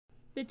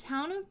The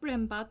town of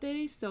Brembate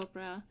di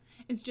Sopra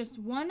is just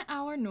 1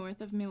 hour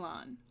north of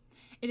Milan.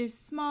 It is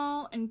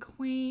small and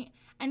quaint,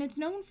 and it's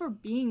known for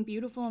being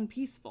beautiful and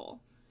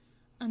peaceful.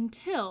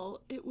 Until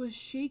it was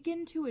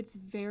shaken to its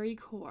very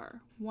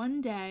core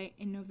one day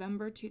in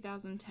November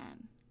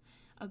 2010.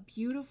 A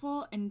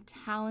beautiful and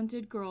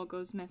talented girl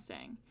goes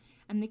missing,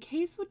 and the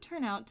case would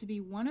turn out to be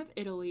one of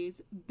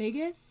Italy's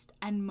biggest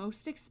and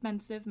most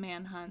expensive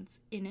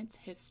manhunts in its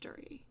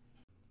history.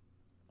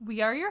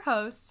 We are your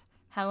hosts,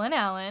 Helen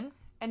Allen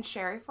and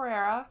Sherry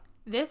Ferreira.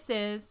 This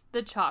is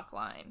The Chalk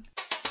Line.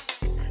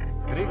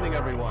 Good evening,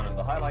 everyone, and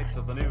the highlights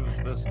of the news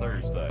this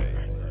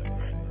Thursday.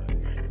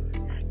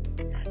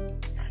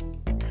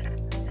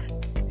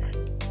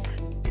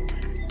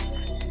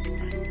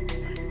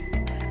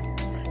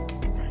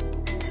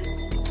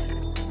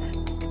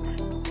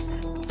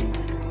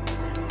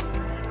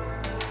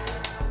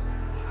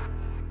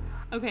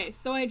 Okay,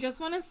 so I just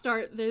want to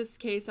start this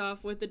case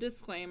off with a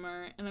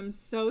disclaimer, and I'm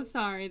so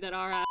sorry that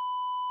our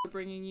are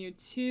bringing you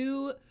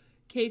two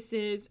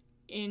cases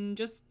in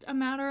just a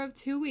matter of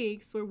 2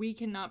 weeks where we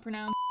cannot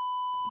pronounce.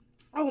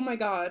 Oh my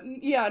god.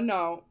 Yeah,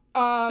 no.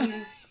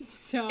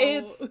 So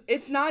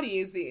it's not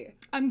easy.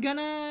 I'm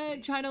gonna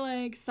try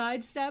to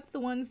sidestep the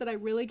ones that I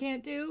really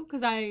can't do, because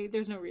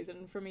there's no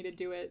reason for me to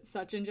do it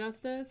such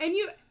injustice. And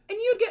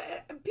you'd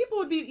get, people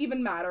would be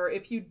even madder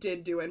if you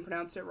did do it and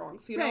pronounced it wrong.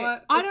 So you know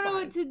what? I don't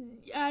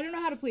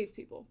know how to please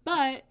people,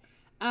 but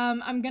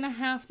I'm gonna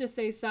have to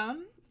say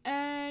some,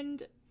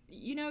 and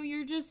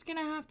you're just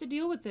gonna have to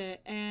deal with it.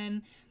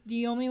 And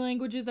the only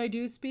languages I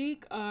do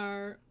speak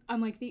are,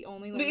 I'm the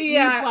only language.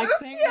 Yeah.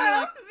 Flexing.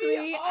 Yeah.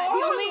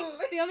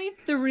 The only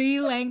 3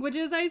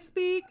 languages I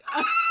speak.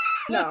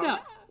 No. So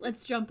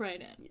let's jump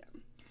right in. Yeah.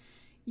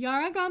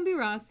 Yara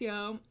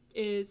Gambirasio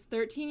is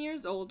 13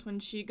 years old when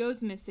she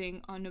goes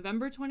missing on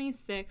November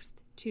 26th,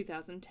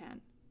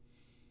 2010.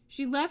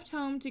 She left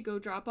home to go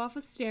drop off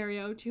a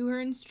stereo to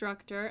her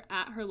instructor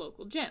at her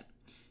local gym.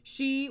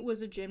 She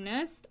was a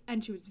gymnast,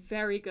 and she was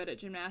very good at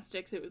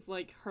gymnastics. It was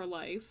her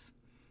life.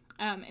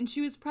 And she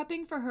was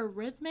prepping for her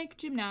rhythmic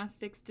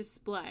gymnastics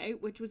display,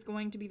 which was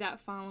going to be that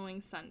following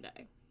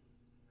Sunday.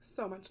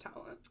 So much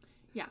talent.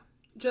 Yeah.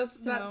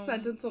 Just that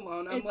sentence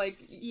alone, I'm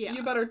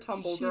you better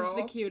tumble, girl.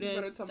 She's the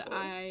cutest.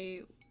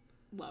 I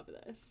love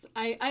this.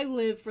 I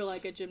live for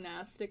a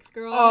gymnastics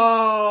girl.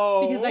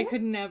 Oh. Because I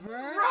could never.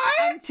 Right?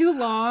 I'm too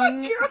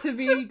long to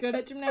be good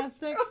at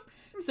gymnastics.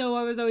 So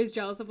I was always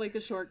jealous of the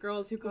short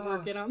girls who could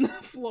work it on the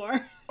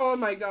floor. Oh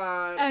my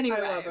god. Anyway.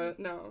 I love it.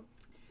 No.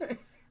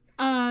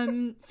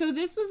 So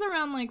this was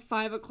around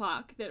 5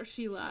 o'clock that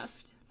she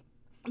left.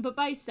 But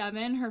by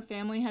 7, her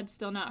family had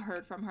still not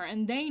heard from her,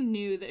 and they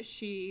knew that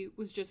she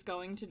was just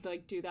going to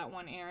do that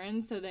one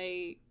errand, so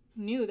they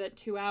knew that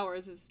 2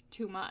 hours is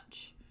too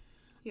much.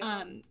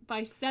 Yeah.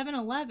 By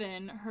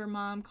 7:11, her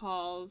mom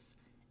calls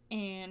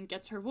and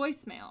gets her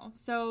voicemail,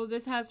 so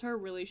this has her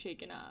really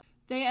shaken up.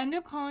 They end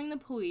up calling the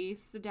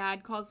police. The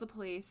dad calls the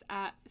police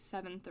at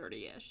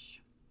 7:30ish.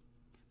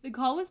 The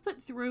call was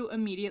put through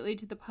immediately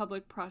to the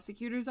public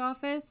prosecutor's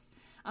office,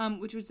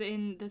 which was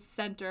in the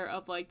center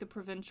of, the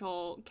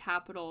provincial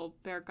capital,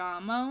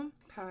 Bergamo,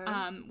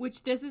 Okay.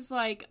 which this is,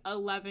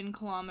 11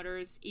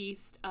 kilometers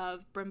east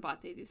of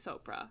Brembate di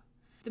Sopra.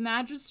 The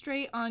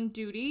magistrate on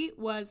duty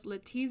was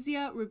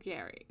Letizia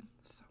Ruggeri.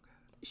 So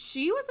good.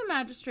 She was a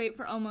magistrate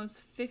for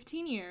almost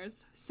 15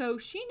 years, so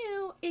she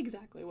knew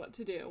exactly what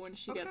to do when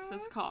she gets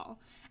this call.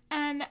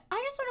 And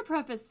I just want to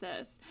preface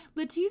this.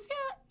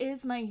 Letizia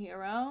is my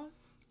hero.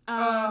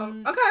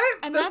 Okay.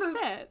 And that's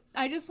it.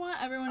 I just want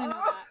everyone to know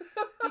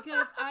that.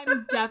 Because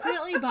I'm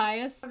definitely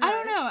biased. Okay. I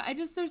don't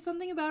know. There's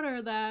something about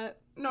her that...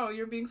 No,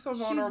 you're being so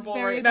vulnerable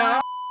she's very right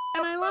now.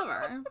 And I love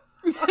her.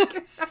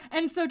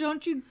 And so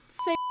don't you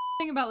say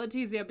anything about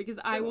Letizia, because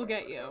I will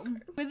get you. Okay.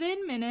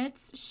 Within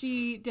minutes,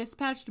 she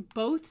dispatched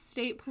both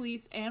state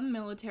police and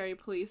military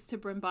police to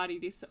Brembate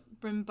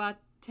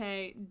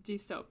di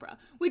Sopra.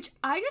 Which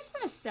I just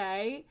want to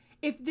say...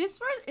 If this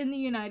were in the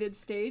United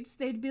States,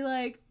 they'd be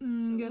like,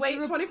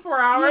 wait 24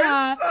 hours?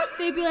 Yeah,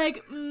 they'd be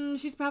like,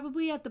 she's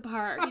probably at the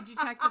park. Did you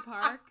check the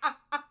park?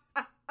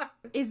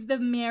 Is the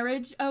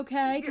marriage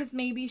okay? Because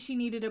maybe she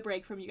needed a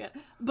break from you guys.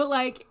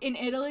 But, in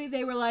Italy,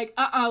 they were like,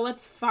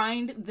 let's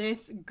find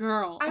this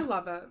girl. I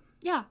love it.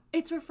 Yeah,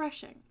 it's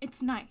refreshing.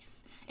 It's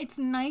nice. It's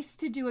nice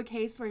to do a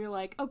case where you're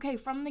like, okay,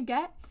 from the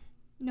get,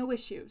 no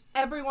issues.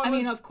 I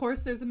mean, of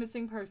course there's a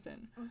missing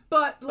person.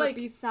 But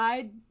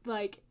beside,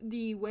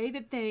 the way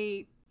that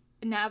they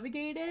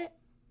navigate it,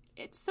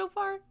 it's so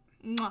far,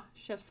 mwah,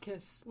 chef's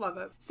kiss. Love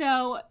it.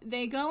 So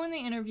they go and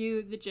they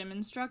interview the gym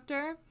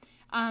instructor,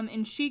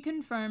 and she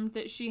confirmed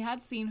that she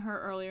had seen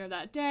her earlier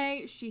that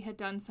day. She had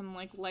done some,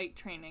 light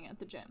training at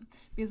the gym.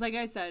 Because, like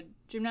I said,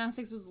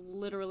 gymnastics was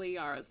literally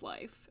Yara's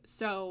life.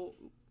 So,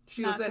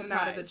 she was in and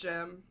out of the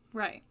gym.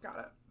 Right. Got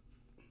it.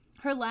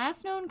 Her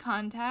last known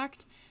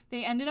contact,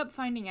 they ended up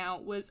finding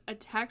out, was a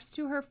text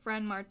to her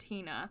friend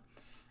Martina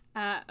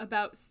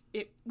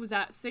it was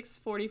at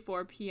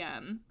 6:44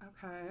 p.m.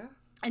 Okay.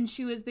 And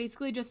she was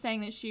basically just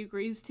saying that she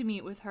agrees to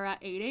meet with her at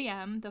 8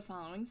 a.m. the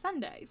following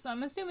Sunday. So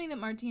I'm assuming that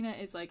Martina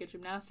is like a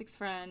gymnastics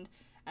friend,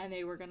 and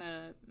they were going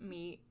to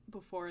meet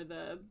before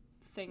the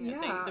thing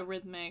that the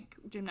rhythmic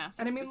gymnastics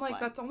And I mean, display. like,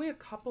 that's only a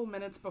couple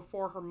minutes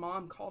before her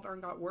mom called her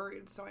and got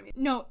worried, so I mean...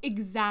 No,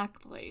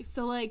 exactly.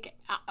 So, like,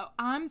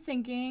 I'm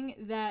thinking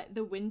that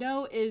the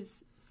window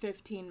is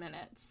 15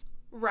 minutes.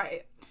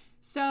 Right.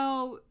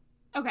 So,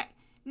 okay.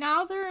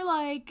 Now they're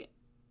like,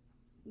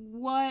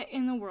 what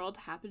in the world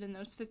happened in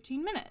those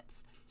 15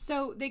 minutes?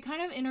 So they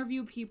kind of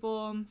interview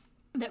people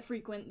that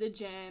frequent the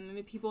gym and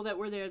the people that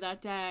were there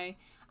that day.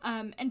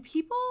 And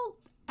people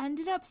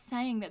ended up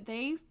saying that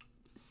they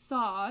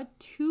saw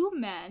two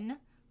men,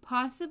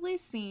 possibly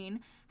seen,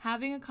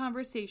 having a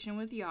conversation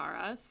with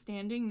Yara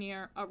standing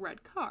near a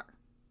red car.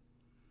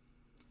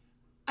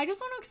 I just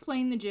want to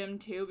explain the gym,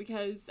 too,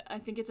 because I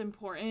think it's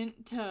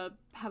important to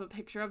have a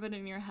picture of it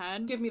in your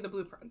head. Give me the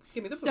blueprints.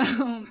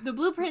 So, the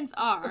blueprints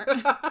are,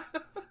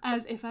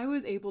 as if I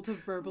was able to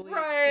verbally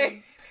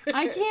right. explain.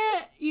 I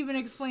can't even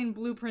explain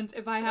blueprints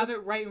if I have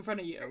it right in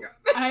front of you.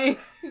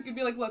 You could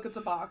be like, look, it's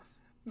a box.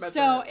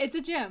 So, it's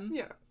a gym.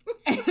 Yeah.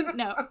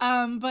 No,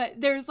 but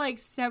there's like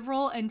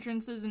several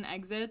entrances and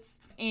exits,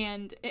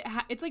 and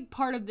it's like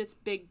part of this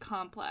big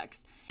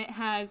complex. It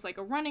has like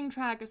a running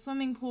track, a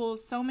swimming pool,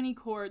 so many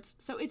courts,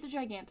 so it's a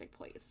gigantic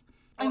place.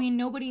 I mean,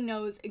 nobody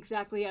knows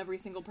exactly every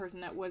single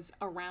person that was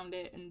around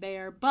it and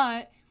there,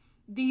 but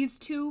these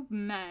two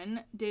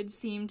men did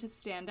seem to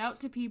stand out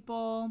to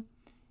people,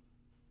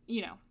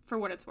 you know, for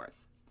what it's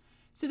worth.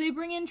 So they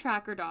bring in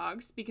tracker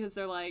dogs because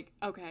they're like,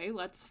 okay,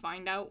 let's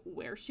find out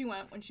where she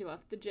went when she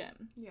left the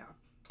gym. Yeah.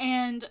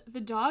 And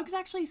the dogs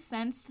actually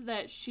sensed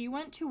that she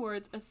went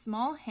towards a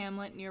small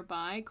hamlet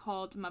nearby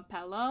called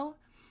Mapello,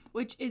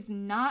 which is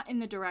not in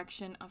the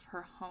direction of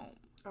her home.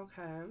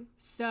 Okay.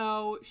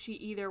 So she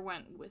either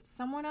went with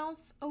someone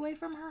else away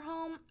from her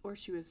home, or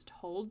she was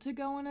told to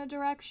go in a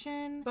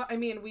direction. But, I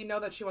mean, we know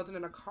that she wasn't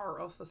in a car,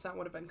 or else the scent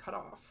would have been cut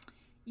off.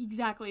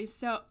 Exactly.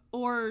 So,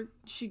 or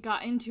she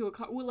got into a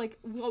car. Well, like,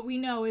 what we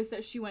know is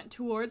that she went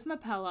towards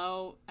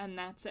Mapello, and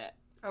that's it.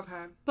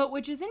 Okay. But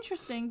which is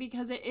interesting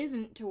because it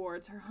isn't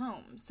towards her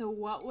home. So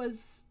what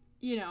was,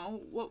 you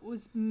know, what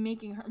was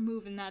making her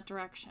move in that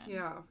direction?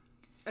 Yeah.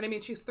 And I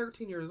mean, she's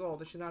 13 years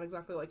old. She's not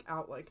exactly, like,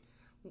 out, like,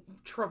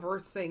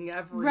 traversing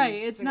every Right.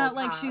 It's not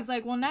like path. she's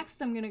like, well,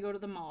 next I'm going to go to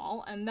the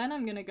mall, and then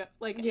I'm going to go,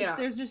 like,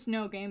 there's just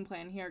no game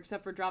plan here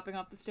except for dropping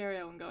off the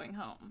stereo and going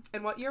home.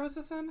 And what year was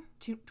this in?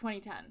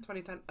 2010.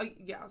 2010. Oh,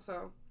 yeah,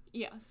 so.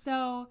 Yeah.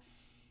 So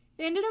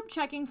they ended up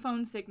checking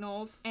phone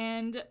signals,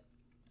 and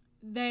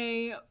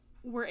they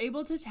were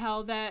able to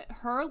tell that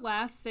her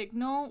last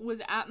signal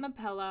was at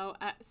Mapello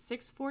at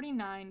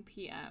 6:49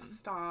 p.m.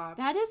 Stop.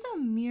 That is a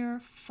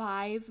mere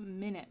 5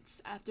 minutes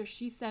after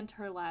she sent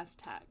her last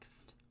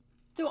text.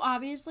 So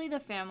obviously the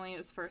family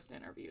is first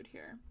interviewed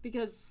here,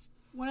 because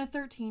when a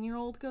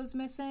 13-year-old goes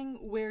missing,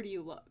 where do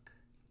you look?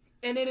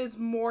 And it is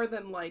more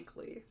than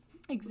likely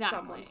Exactly.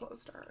 someone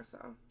close to her,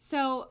 so.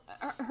 So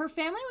her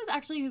family was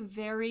actually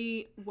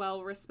very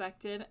well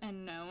respected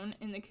and known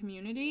in the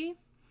community.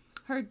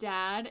 Her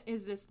dad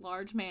is this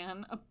large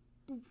man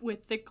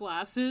with thick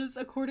glasses,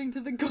 according to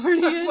The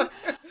Guardian.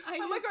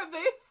 I'm like, are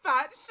they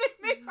fat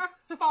shaming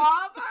her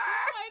father?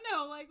 I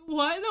know, like,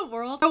 what in the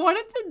world? I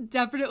wanted to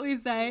definitely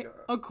say,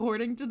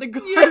 according to The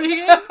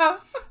Guardian, Yeah.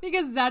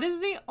 because that is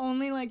the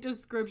only, like,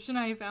 description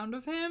I found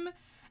of him,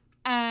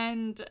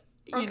 and,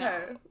 you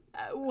know,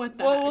 what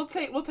the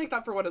heck? We'll take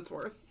that for what it's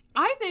worth.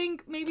 I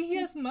think maybe he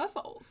has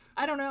muscles.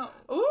 I don't know.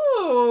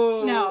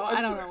 Ooh. No,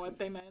 I don't know what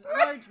they meant.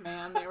 Large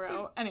man, they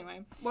wrote.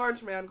 Anyway.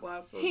 Large man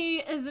glasses. He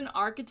is an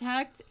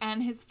architect,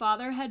 and his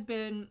father had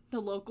been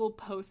the local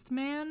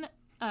postman,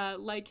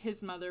 like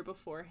his mother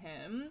before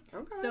him.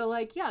 Okay. So,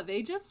 like, yeah,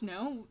 they just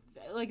know,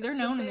 like, they're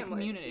known in the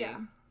community. Yeah.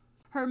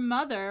 Her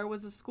mother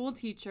was a school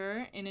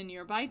teacher in a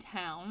nearby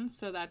town,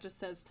 so that just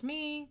says to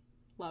me,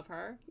 love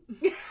her.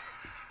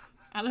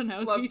 I don't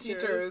know, Love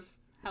teachers. teachers.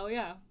 Hell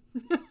yeah.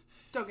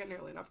 Don't get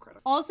nearly enough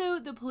credit. Also,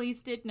 the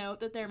police did note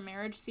that their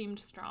marriage seemed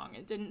strong.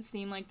 It didn't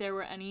seem like there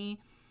were any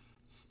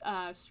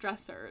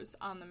stressors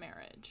on the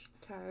marriage.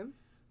 Okay.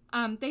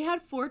 They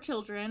had 4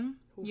 children.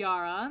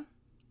 Yara.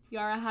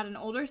 Yara had an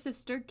older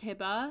sister,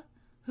 Kiba,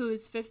 who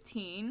is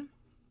 15.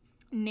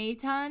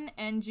 Nathan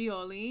and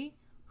Gioli,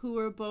 who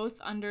were both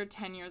under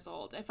 10 years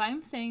old. If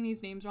I'm saying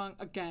these names wrong,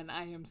 again,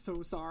 I am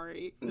so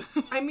sorry.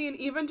 I mean,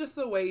 even just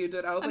the way you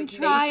did, I was I'm like,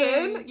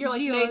 trying. Nathan? You're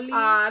like, Gioli.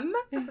 Nathan.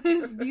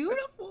 It's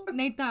beautiful.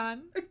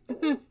 Nathan.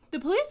 The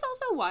police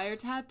also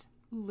wiretapped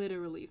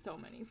literally so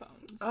many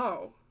phones.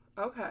 Oh,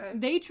 okay.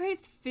 They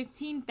traced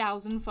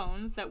 15,000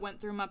 phones that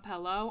went through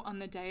Mapello on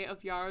the day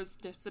of Yara's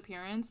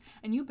disappearance,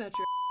 and you bet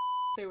your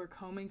they were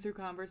combing through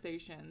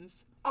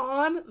conversations.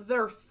 On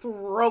their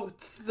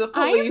throats, the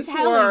I am police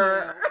telling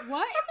were. you,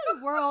 what in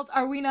the world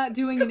are we not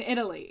doing in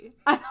Italy?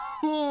 I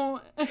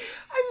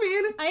I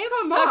mean, I have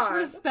come such on.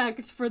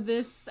 respect for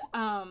this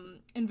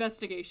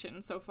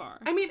investigation so far.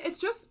 I mean, it's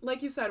just,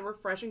 like you said,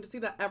 refreshing to see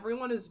that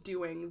everyone is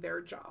doing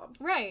their job.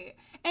 Right.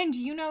 And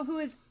you know who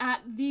is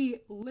at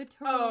the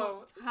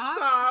literal top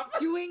stop.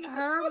 doing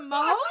her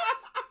most?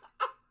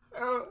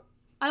 Oh.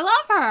 I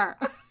love her.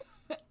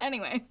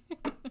 Anyway,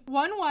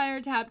 one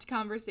wiretapped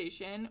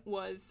conversation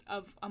was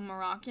of a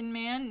Moroccan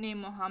man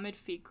named Mohammed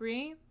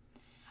Fikri.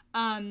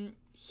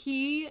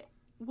 He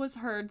was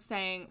heard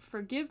saying,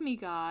 "Forgive me,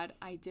 God,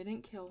 I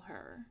didn't kill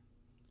her."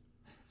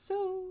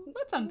 So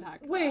let's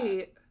unpack that.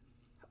 Wait,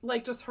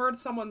 like just heard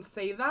someone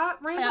say that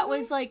randomly? That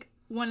was like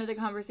one of the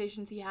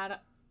conversations he had.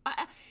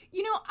 I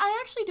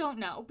actually don't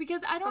know,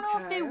 because I don't know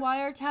if they Okay.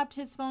 wiretapped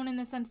his phone in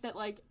the sense that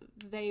like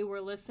they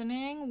were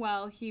listening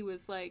while he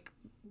was like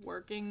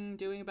working,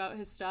 doing about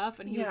his stuff,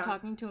 and he was Yeah.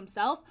 talking to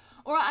himself,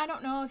 or I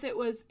don't know if it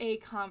was a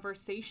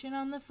conversation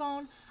on the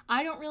phone.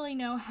 I don't really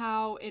know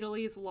how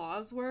Italy's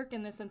laws work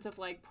in the sense of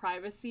like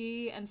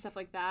privacy and stuff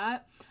like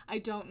that. I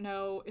don't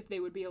know if they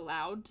would be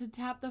allowed to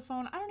tap the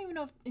phone. I don't even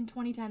know if in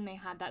 2010 they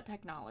had that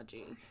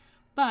technology.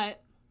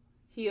 But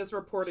He is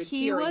reported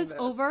he hearing was this.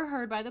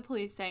 overheard by the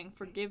police saying,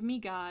 "Forgive me,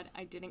 God,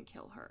 I didn't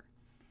kill her."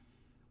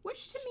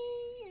 Which to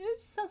me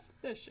is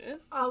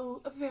suspicious.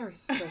 Very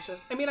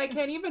suspicious. I mean, I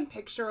can't even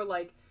picture,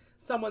 like,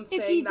 someone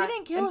saying If he that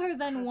didn't kill in her,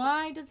 then present-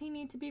 why does he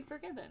need to be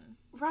forgiven?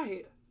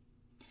 Right.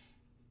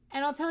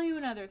 And I'll tell you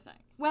another thing.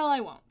 Well,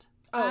 I won't.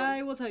 Oh.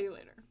 I will tell you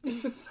later.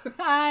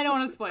 I don't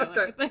want to spoil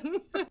Okay.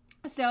 anything.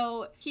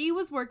 So, he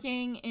was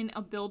working in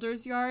a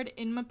builder's yard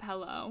in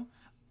Mapello,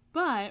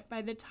 but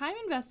by the time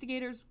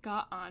investigators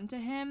got onto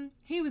him,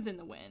 he was in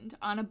the wind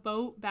on a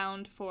boat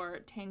bound for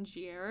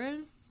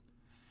Tangiers.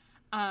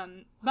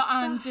 But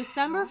on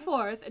December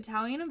 4th,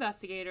 Italian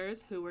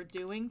investigators, who were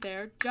doing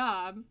their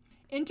job,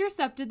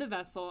 intercepted the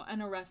vessel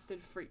and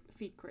arrested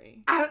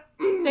Fikri.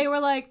 They were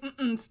like,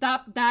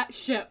 stop that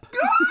ship.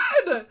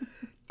 God!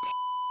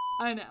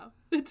 I know.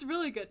 It's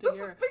really good to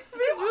hear. makes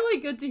me It's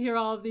really good to hear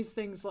all of these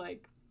things,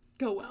 like,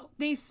 go well.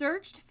 They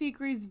searched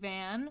Fikri's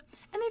van,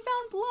 and they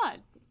found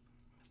blood.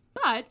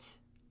 But,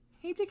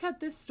 hate to cut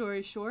this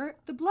story short,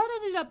 the blood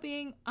ended up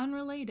being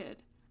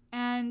unrelated.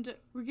 And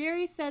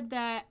Ruggieri said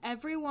that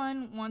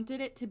everyone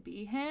wanted it to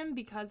be him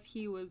because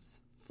he was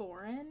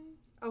foreign.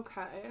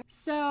 Okay.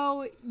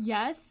 So,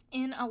 yes,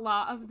 in a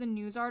lot of the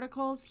news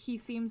articles, he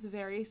seems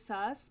very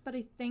sus, but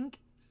I think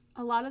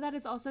a lot of that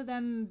is also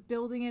them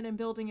building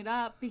it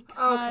up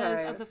because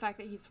Okay. of the fact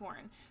that he's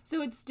foreign.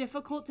 So it's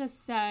difficult to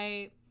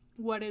say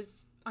what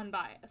is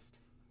unbiased.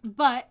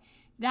 But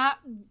the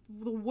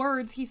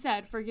words he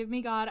said, "Forgive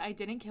me, God, I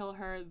didn't kill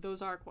her,"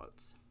 those are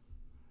quotes.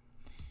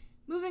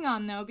 Moving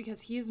on, though,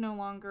 because he is no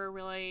longer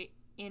really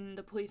in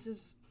the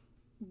police's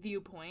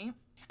viewpoint.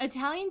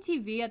 Italian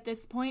TV at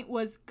this point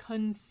was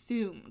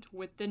consumed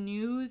with the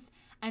news,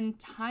 and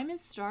time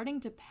is starting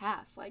to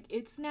pass. Like,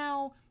 it's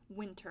now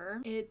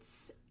winter.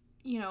 It's,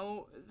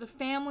 the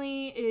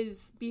family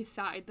is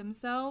beside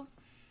themselves,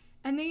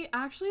 and they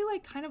actually,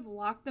 like, kind of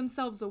lock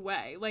themselves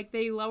away. Like,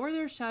 they lower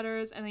their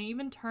shutters, and they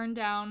even turn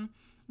down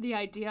the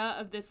idea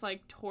of this,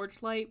 like,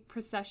 torchlight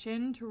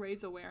procession to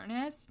raise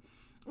awareness,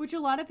 which a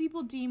lot of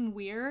people deem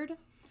weird.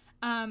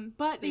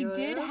 But they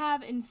did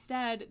have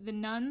instead the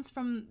nuns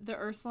from the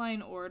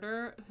Ursuline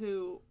order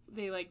who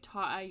they like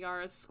taught at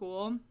Yara's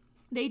school.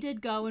 They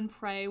did go and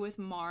pray with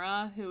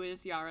Mara, who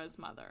is Yara's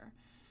mother.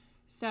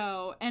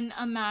 So, and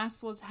a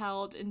mass was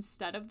held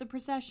instead of the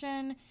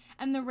procession,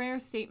 and the rare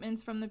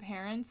statements from the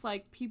parents,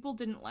 like, people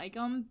didn't like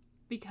them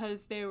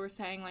because they were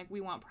saying, like, we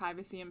want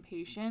privacy and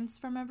patience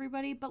from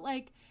everybody. But,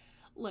 like,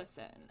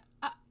 listen,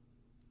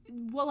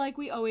 well, like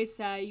we always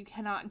say, you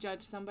cannot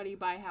judge somebody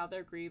by how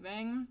they're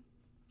grieving.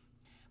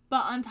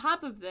 But on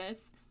top of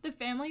this, the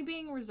family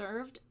being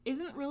reserved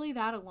isn't really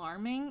that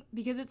alarming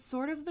because it's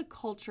sort of the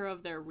culture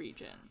of their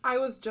region. I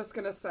was just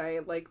gonna say,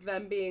 like,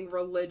 them being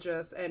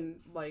religious and,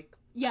 like,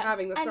 Yes,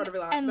 having this sort of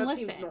relaxation, that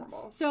listen, seems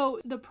normal. So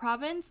the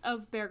province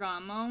of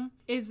Bergamo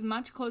is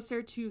much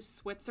closer to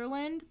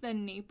Switzerland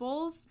than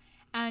Naples,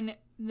 and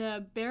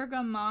the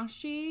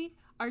Bergamaschi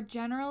are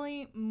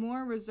generally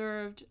more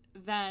reserved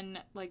than,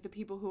 like, the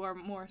people who are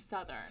more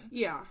southern.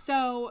 Yeah.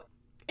 So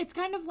it's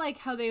kind of like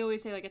how they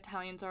always say, like,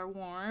 Italians are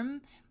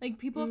warm. Like,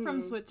 people from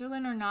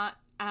Switzerland are not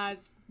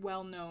as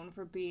well known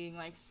for being,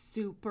 like,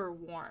 super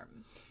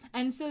warm.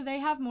 And so they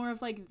have more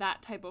of, like,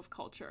 that type of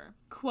culture.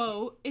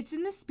 Quote, "It's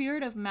in the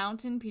spirit of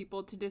mountain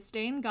people to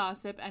disdain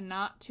gossip and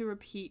not to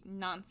repeat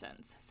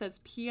nonsense," says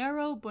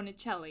Piero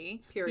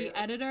Bonicelli, Period. the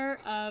editor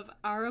of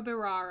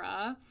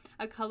Araberara,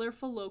 a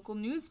colorful local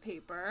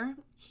newspaper.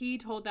 He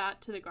told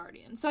that to The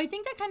Guardian. So I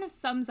think that kind of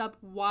sums up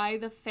why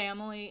the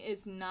family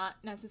is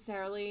not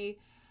necessarily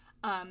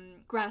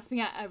grasping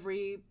at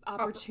every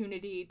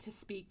opportunity to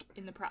speak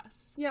in the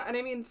press. Yeah, and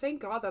I mean,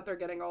 thank God that they're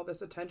getting all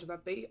this attention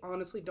that they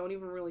honestly don't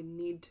even really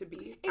need to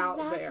be out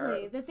there.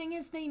 Exactly. The thing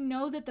is, they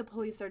know that the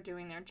police are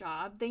doing their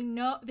job. They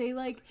know, they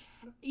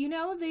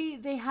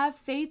they have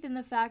faith in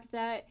the fact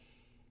that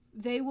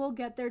they will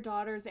get their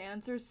daughter's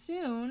answers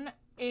soon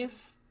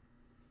if,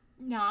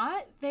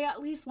 not, they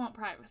at least want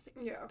privacy.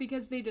 Yeah.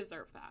 Because they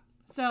deserve that.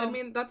 So I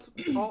mean, that's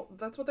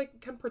what they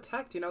can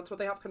protect, you know, it's what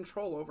they have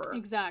control over.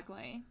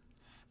 Exactly.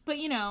 But,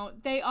 you know,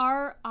 they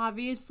are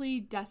obviously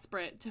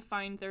desperate to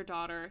find their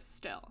daughter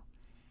still.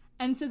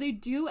 And so they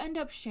do end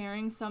up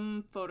sharing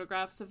some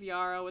photographs of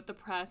Yara with the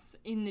press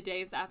in the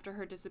days after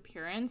her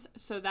disappearance.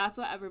 So that's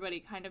what everybody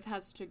kind of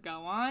has to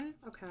go on.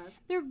 Okay.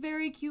 They're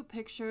very cute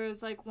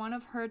pictures, like one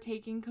of her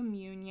taking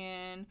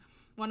communion,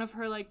 one of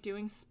her, like,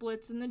 doing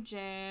splits in the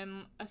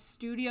gym, a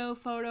studio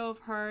photo of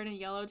her in a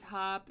yellow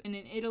top, in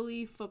an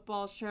Italy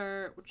football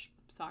shirt, which,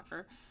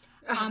 soccer,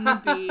 on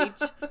the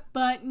beach.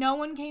 But no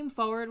one came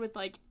forward with,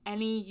 like,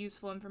 any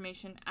useful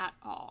information at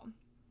all.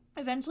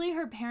 Eventually,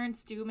 her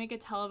parents do make a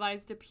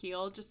televised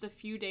appeal just a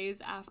few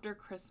days after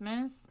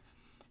Christmas.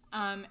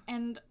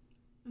 And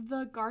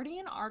the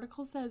Guardian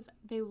article says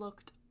they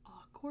looked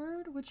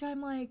awkward, which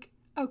I'm like,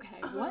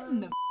 okay, what in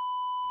the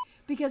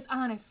Because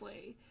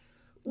honestly,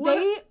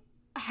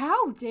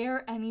 how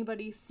dare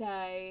anybody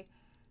say,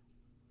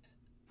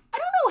 I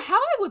don't know how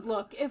I would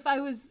look if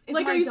I was, if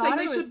like, my are you saying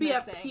daughter they should was be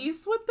missing. at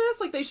peace with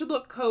this? Like, they should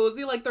look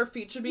cozy, like their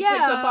feet should be Yeah.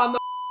 kicked up on the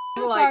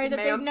I'm like, sorry that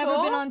mantle? they've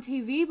never been on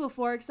TV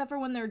before, except for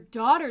when their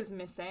daughter's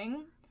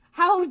missing.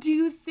 How do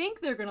you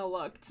think they're gonna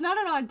look? It's not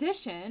an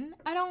audition.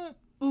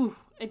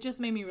 It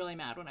just made me really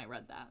mad when I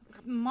read that.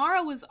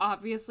 Mara was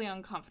obviously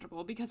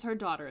uncomfortable because her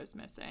daughter is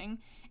missing,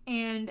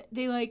 and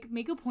they, like,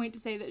 make a point to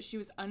say that she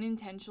was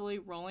unintentionally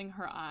rolling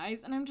her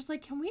eyes, and I'm just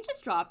like, can we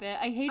just drop it?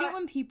 I hate it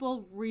when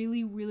people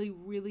really, really,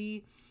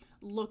 really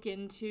look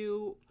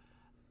into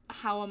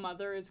how a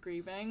mother is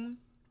grieving,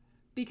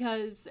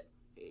 because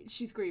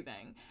she's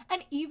grieving.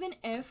 And even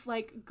if,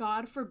 like,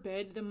 God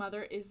forbid the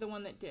mother is the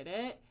one that did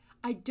it,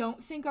 I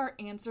don't think our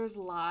answers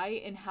lie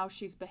in how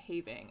she's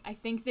behaving. I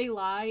think they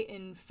lie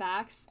in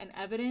facts and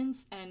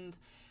evidence, and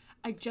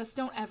I just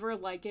don't ever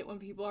like it when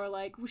people are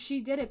like, well,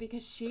 she did it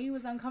because she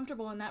was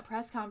uncomfortable in that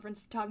press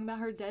conference talking about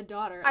her dead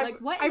daughter.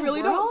 What? I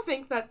really don't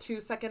think that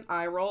 2-second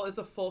eye roll is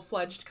a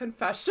full-fledged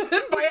confession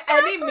by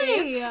any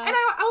means. And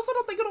I also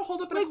don't think it'll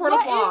hold up in a court of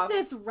law. What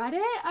is this,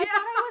 Reddit? I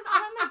thought I was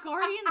on the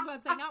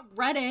Guardian's website, not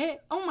Reddit.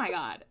 Oh my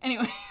god.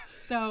 Anyway,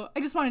 so I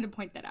just wanted to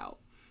point that out.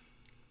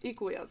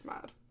 Equally as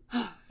mad.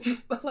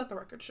 Let the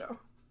record show.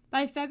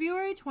 By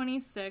February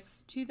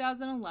 26,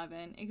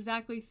 2011,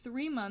 exactly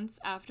 3 months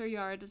after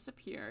Yara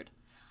disappeared,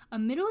 a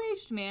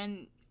middle-aged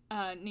man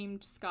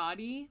named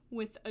Scotty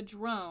with a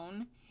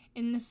drone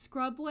in the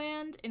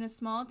scrubland in a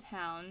small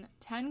town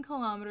 10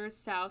 kilometers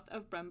south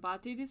of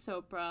Brembati di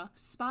Sopra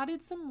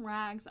spotted some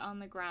rags on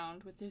the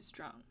ground with his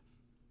drone.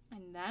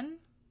 And then,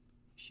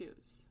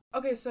 shoes.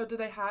 Okay, so do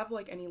they have,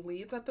 like, any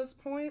leads at this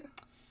point?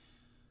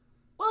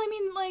 Well, I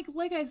mean,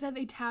 like I said,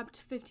 they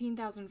tapped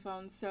 15,000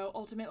 phones, so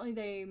ultimately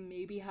they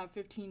maybe have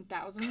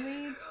 15,000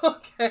 leads.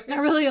 Okay. Not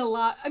really a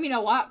lot. I mean, a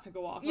lot to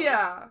go off of.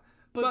 Yeah.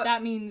 But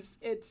that means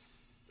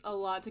it's a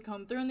lot to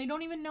comb through, and they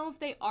don't even know if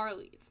they are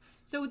leads.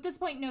 So at this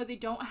point, no, they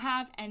don't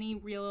have any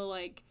real,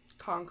 like...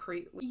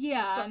 concrete leads.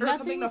 Yeah,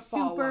 nothing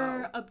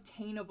super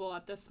obtainable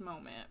at this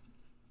moment.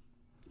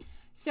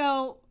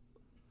 So,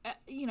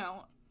 you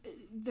know,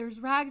 there's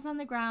rags on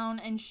the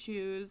ground and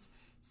shoes.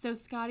 So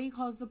Scotty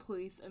calls the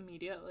police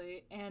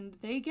immediately, and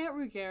they get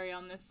Ruggeri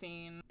on the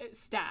scene.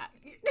 Stat.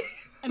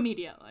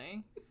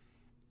 Immediately.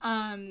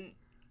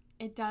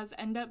 It does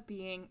end up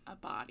being a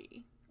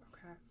body.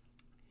 Okay.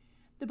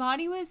 The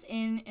body was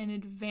in an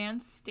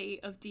advanced state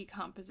of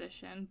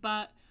decomposition,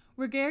 but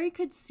Ruggeri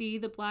could see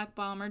the black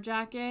bomber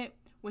jacket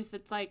with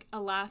its, like,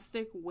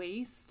 elastic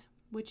waist,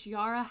 which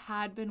Yara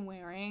had been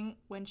wearing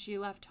when she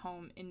left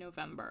home in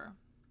November.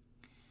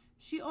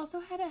 She also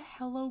had a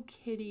Hello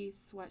Kitty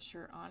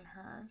sweatshirt on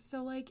her.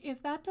 So, like,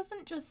 if that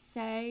doesn't just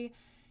say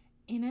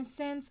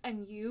innocence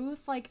and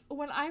youth, like,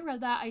 when I read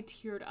that, I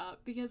teared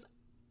up because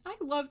I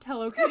loved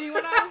Hello Kitty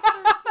when I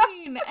was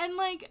 13. And,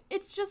 like,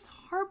 it's just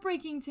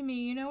heartbreaking to me,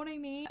 you know what I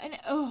mean? And,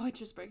 it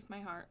just breaks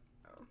my heart.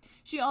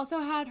 She also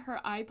had her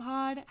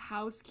iPod,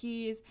 house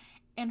keys,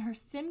 and her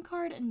SIM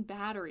card and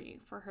battery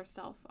for her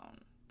cell phone.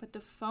 But the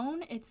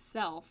phone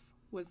itself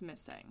was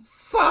missing.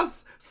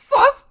 Sus!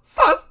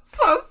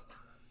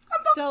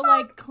 So,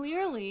 like,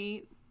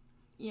 clearly,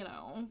 you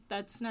know,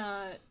 that's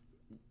not...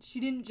 She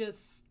didn't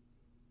just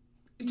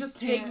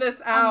take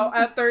this out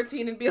at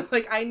 13 and be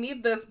like, I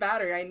need this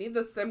battery, I need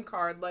this SIM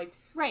card, like...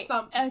 Right.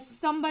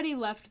 Somebody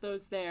left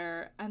those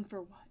there, and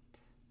for what?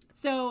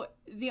 So,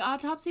 the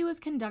autopsy was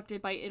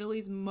conducted by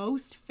Italy's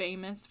most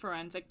famous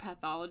forensic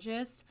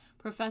pathologist,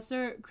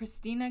 Professor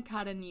Cristina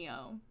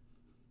Cadaneo.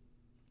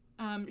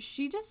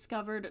 She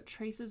discovered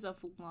traces of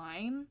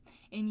lime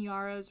in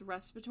Yara's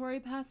respiratory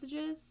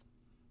passages,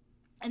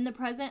 and the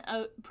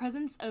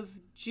presence of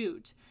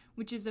jute,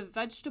 which is a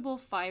vegetable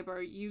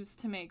fiber used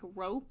to make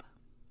rope,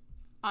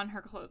 on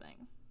her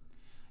clothing.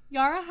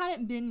 Yara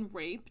hadn't been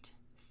raped,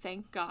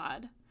 thank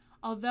God,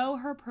 although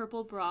her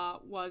purple bra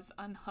was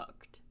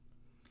unhooked.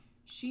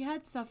 She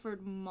had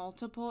suffered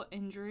multiple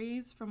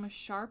injuries from a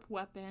sharp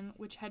weapon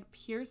which had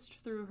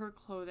pierced through her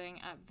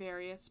clothing at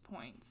various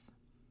points.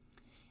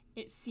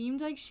 it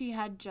seemed like she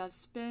had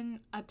just been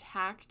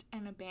attacked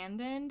and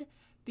abandoned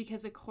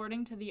because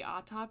according to the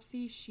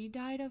autopsy, she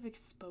died of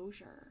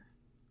exposure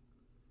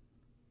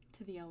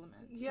to the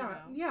elements. Yeah, you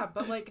know? yeah,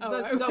 but like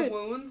the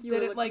wounds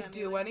didn't like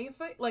do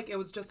anything. Like it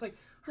was just like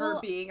her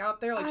being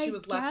out there, like she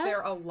was left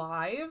there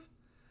alive.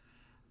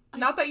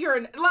 Not that you're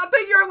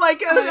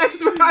like an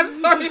expert. I'm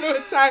sorry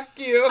to attack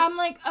you. I'm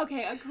like,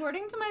 okay,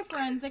 according to my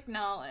forensic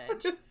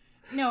knowledge,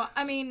 no,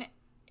 I mean,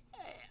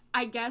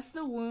 I guess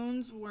the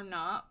wounds were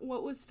not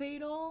what was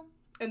fatal.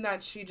 And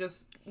that she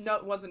just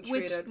wasn't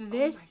treated. Which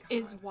this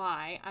is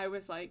why I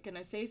was like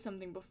gonna say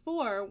something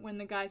before when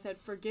the guy said,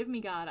 "Forgive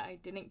me, God, I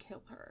didn't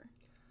kill her."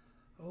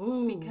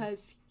 Ooh.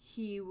 Because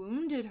he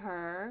wounded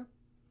her.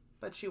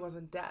 But she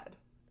wasn't dead.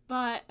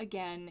 But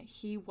again,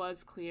 he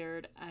was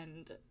cleared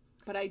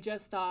but I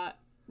just thought,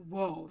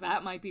 whoa,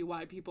 that might be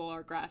why people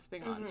are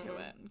grasping onto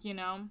it, you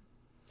know?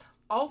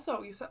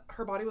 Also, you said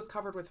her body was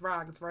covered with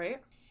rags,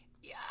 right?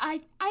 Yeah,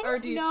 I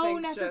don't know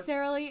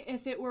necessarily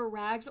if it were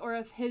rags or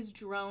if his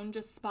drone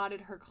just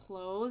spotted her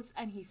clothes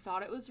and he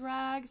thought it was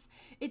rags.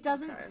 It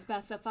doesn't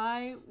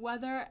specify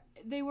whether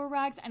they were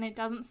rags, and it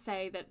doesn't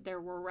say that there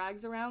were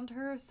rags around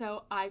her,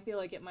 so I feel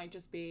like it might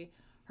just be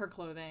her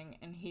clothing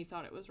and he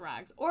thought it was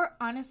rags. Or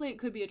honestly, it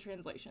could be a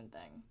translation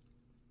thing.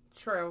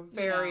 True.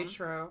 Very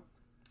true.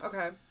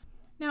 Okay.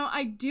 Now,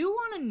 I do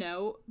want to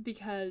note,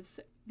 because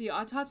the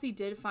autopsy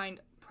did find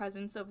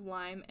presence of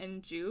lime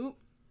and jute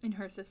in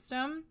her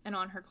system and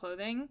on her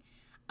clothing,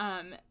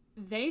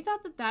 they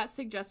thought that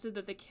suggested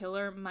that the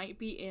killer might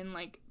be in,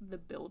 like, the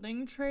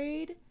building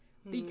trade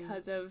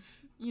because of,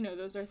 you know,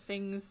 those are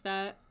things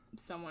that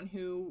someone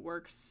who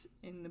works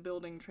in the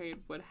building trade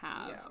would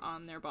have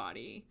on their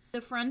body.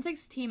 The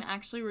forensics team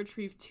actually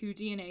retrieved 2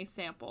 DNA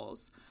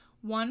samples,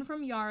 one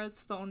from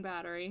Yara's phone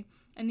battery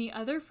and the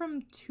other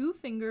from 2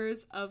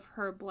 fingers of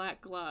her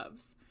black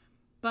gloves,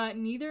 but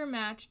neither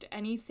matched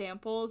any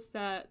samples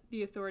that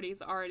the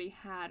authorities already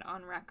had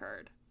on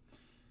record.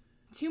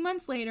 2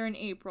 months later, in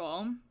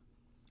April,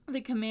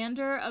 the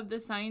commander of the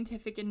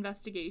Scientific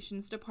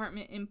Investigations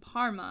Department in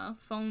Parma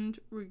phoned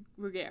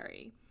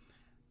Ruggeri.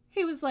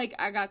 He was like,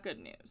 I got good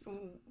news.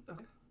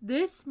 Okay.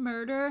 This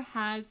murder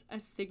has a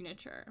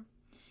signature.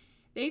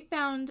 They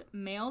found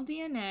male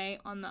DNA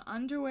on the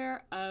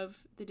underwear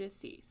of the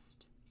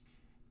deceased.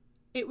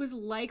 It was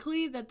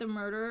likely that the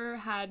murderer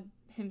had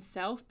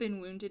himself been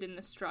wounded in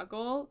the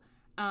struggle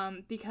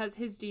because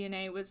his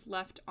DNA was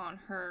left on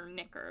her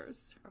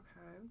knickers.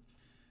 Okay.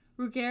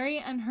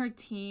 Ruggeri and her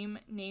team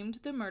named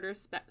the murder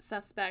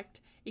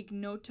suspect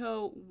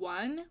Ignoto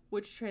 1,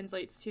 which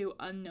translates to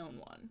unknown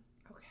one.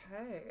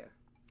 Okay.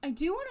 I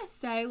do want to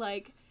say,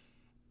 like,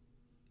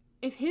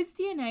 if his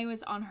DNA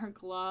was on her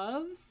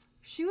gloves,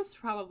 she was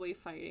probably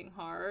fighting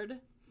hard.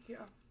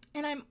 Yeah.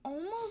 And I'm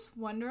almost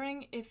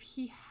wondering if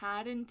he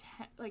had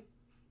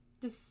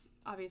this,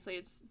 obviously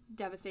it's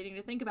devastating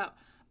to think about,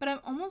 but I'm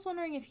almost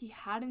wondering if he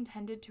had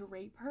intended to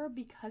rape her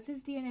because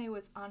his DNA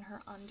was on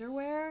her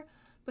underwear,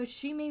 but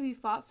she maybe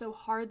fought so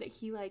hard that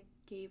he, like,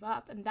 gave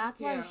up, and that's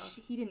why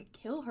he didn't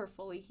kill her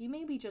fully. He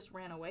maybe just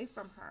ran away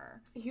from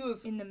her. He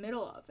was in the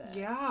middle of it.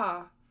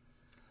 Yeah.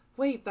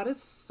 Wait, that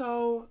is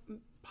so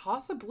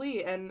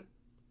possibly, and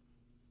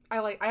I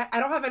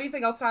don't have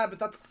anything else to add, but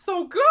that's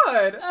so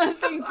good.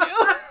 Thank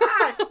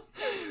you.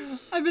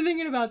 I've been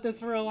thinking about this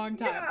for a long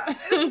time. Yeah,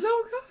 it's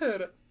so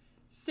good.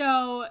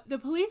 So, the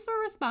police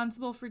were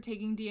responsible for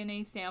taking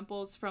DNA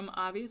samples from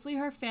obviously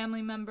her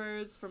family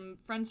members, from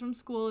friends from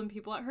school and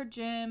people at her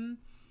gym,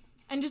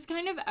 and just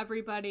kind of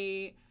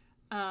everybody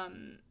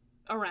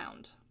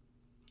around.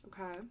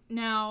 Okay.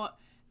 Now,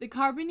 the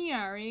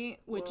Carabinieri,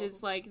 which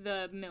is like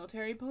the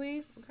military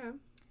police,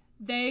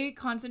 they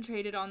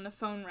concentrated on the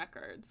phone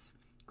records,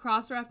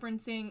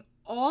 cross-referencing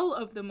all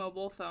of the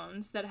mobile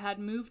phones that had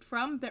moved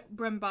from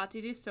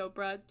Brembati di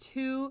Sopra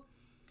to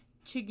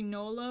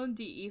Cignolo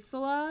di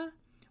Isola,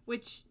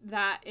 which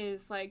that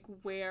is like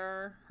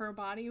where her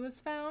body was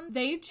found.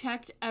 They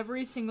checked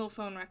every single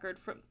phone record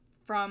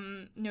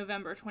from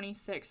November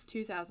 26,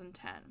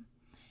 2010.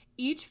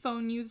 Each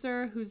phone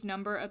user whose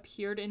number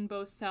appeared in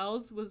both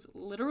cells was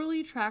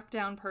literally tracked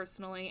down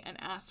personally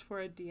and asked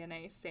for a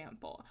DNA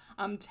sample.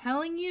 I'm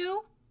telling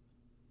you,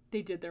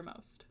 they did their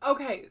most.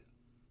 Okay.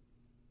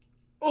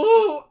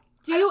 Oh!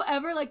 Do you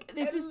ever, like,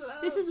 this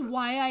is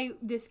why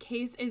this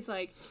case is,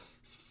 like,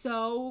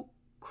 so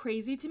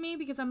crazy to me,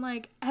 because I'm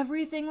like,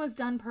 everything was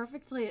done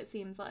perfectly, it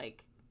seems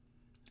like.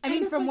 I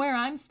mean, from where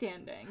I'm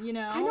standing, you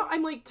know? I know,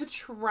 I'm like, to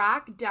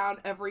track down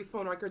every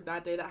phone record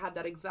that day that had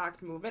that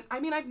exact movement. I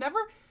mean, I've never...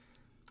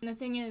 And the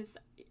thing is,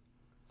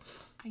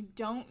 I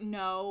don't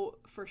know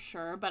for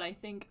sure, but I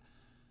think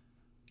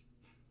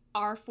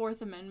our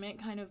Fourth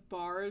Amendment kind of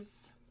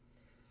bars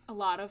a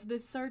lot of the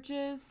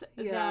searches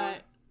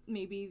that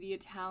maybe the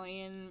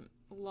Italian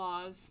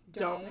laws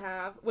don't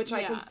have, which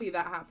I can see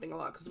that happening a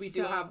lot, because we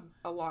do have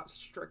a lot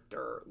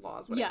stricter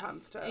laws when it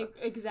comes to...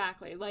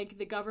 exactly. Like,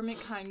 the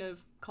government kind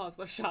of calls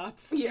the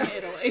shots in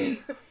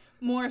Italy.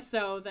 More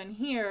so than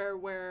here,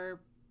 where,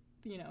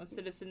 you know,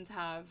 citizens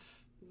have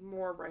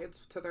more rights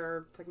to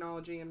their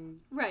technology and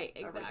right,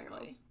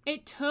 exactly.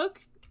 It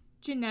took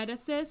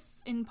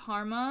geneticists in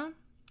Parma,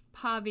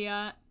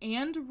 Pavia,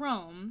 and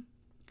Rome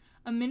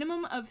a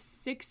minimum of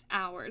 6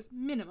 hours,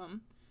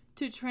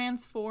 to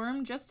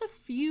transform just a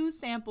few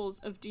samples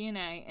of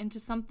DNA into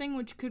something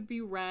which could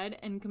be read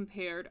and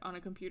compared on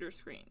a computer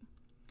screen.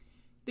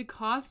 The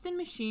cost in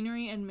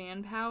machinery and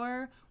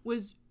manpower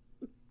was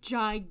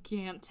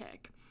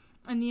gigantic,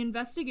 and the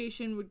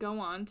investigation would go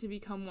on to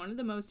become one of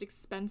the most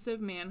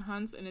expensive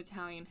manhunts in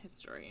Italian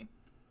history.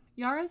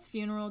 Yara's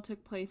funeral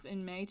took place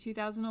in May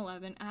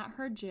 2011 at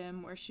her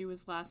gym where she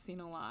was last seen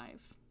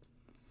alive.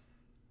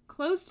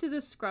 Close to the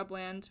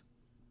scrubland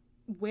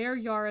where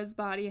Yara's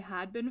body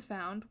had been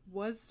found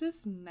was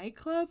this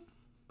nightclub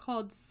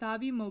called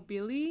Sabi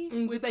Mobili.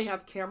 Did they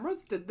have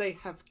cameras?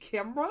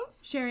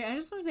 Sherry, I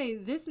just want to say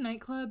this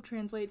nightclub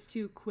translates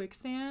to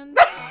quicksand.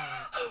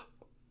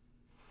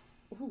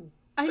 Ooh.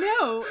 I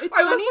know. It's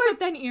funny, but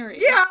then eerie.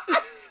 Yeah.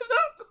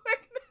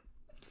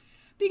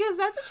 Because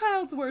that's a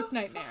child's worst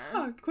nightmare.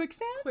 Fuck.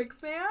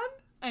 Quicksand?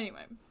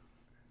 Anyway.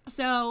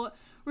 So,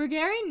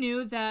 Ruggieri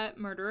knew that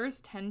murderers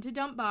tend to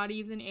dump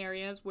bodies in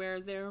areas where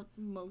they're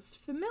most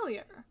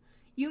familiar.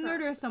 You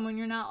murder someone,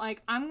 you're not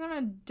like, I'm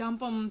gonna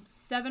dump them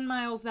 7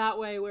 miles that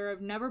way where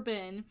I've never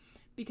been,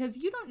 because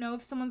you don't know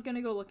if someone's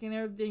gonna go looking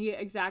there the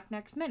exact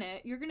next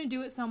minute. You're gonna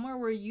do it somewhere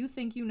where you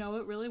think you know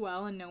it really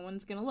well and no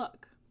one's gonna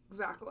look.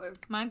 Exactly.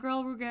 My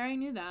girl Ruggieri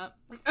knew that.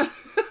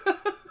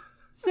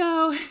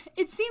 So,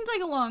 it seemed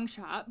like a long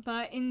shot,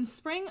 but in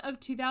spring of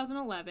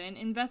 2011,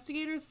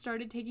 investigators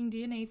started taking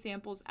DNA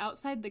samples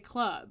outside the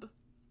club.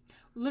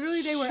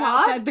 Literally, they were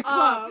outside the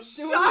club.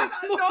 No, they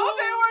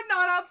were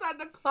not outside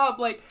the club.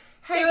 Like,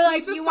 hey, they were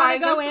like, you want to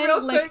go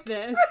in? Lick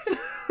this.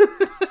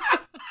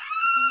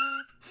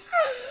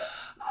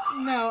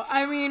 No,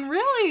 I mean,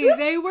 really,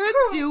 they were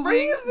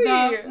doing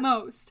the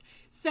most.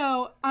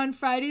 So, on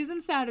Fridays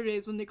and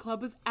Saturdays, when the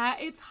club was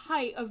at its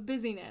height of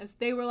busyness,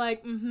 they were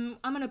like, I'm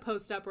going to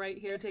post up right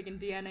here taking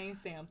DNA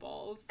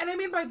samples. And I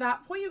mean, by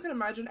that point, you can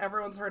imagine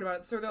everyone's heard about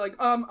it. So they're like,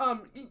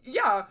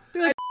 yeah.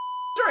 They're like,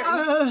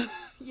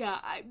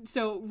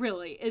 so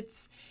really,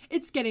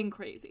 it's getting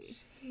crazy.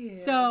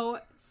 Yes. So,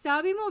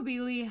 Sabi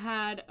Mobili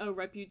had a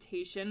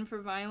reputation for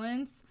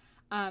violence.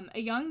 A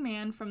young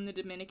man from the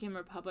Dominican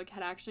Republic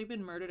had actually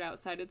been murdered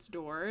outside its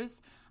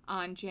doors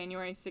on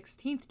January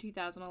 16th,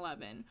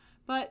 2011.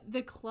 But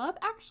the club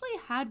actually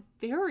had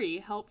very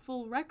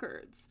helpful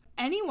records.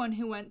 Anyone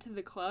who went to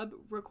the club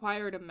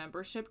required a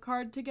membership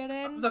card to get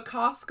in. The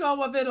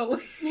Costco of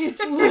Italy.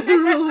 It's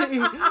literally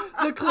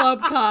the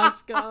Club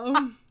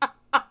Costco.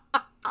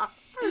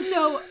 And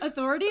so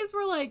authorities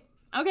were like,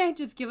 okay,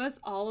 just give us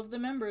all of the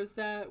members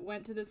that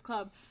went to this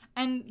club.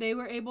 And they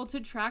were able to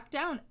track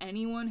down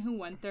anyone who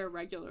went there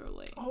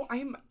regularly. Oh,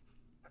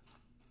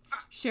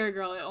 Sherry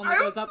girl, it only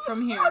goes up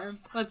from here.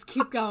 Let's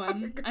keep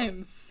going. I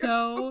am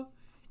so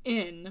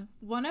in.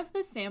 One of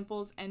the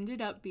samples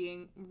ended up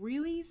being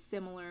really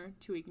similar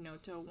to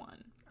Ignoto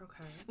 1.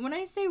 Okay. When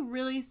I say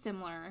really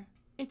similar,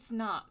 it's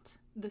not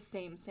the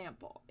same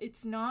sample.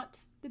 It's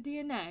not the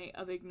DNA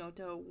of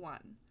Ignoto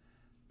 1.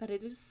 But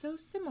it is so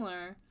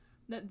similar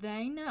that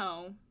they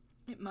know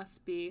it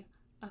must be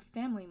a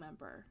family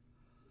member.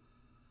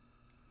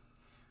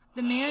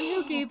 The man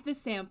who gave the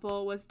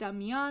sample was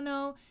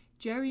Damiano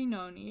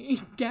Garinoni.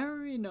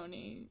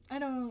 I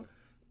don't...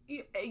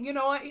 You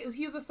know what?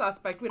 He's a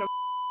suspect. We don't...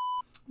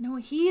 No,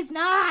 he's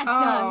not.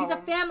 Oh. He's a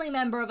family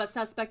member of a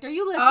suspect. Are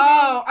you listening?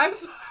 Oh, I'm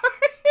sorry.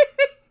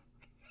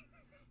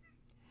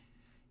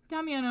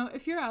 Damiano,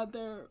 if you're out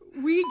there,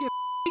 we give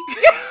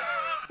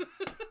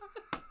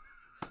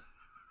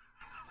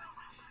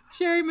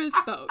Sherry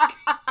misspoke.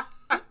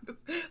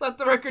 Let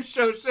the record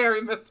show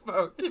Sherry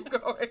misspoke. Keep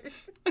going.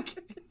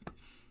 Okay.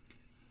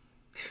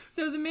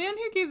 So the man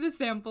who gave the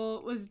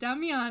sample was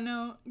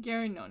Damiano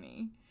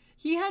Garinoni.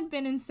 He had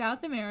been in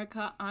South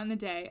America on the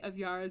day of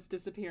Yara's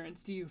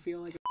disappearance. Do you feel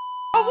like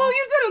Oh, well,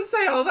 you didn't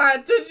say all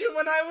that, did you,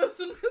 when I was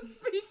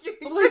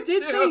misspeaking? Well, I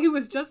did say he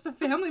was just a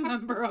family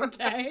member,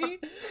 okay?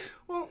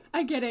 Well,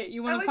 I get it.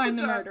 You want to find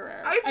the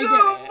murderer. I do,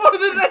 more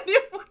than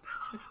anyone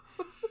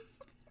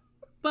else.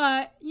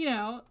 But,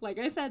 like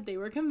I said, they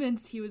were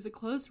convinced he was a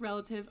close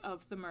relative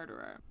of the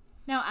murderer.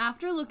 Now,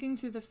 after looking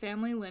through the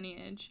family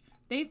lineage,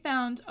 they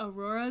found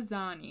Aurora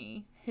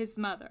Zani, his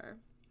mother.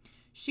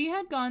 She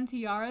had gone to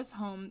Yara's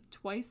home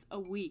twice a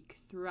week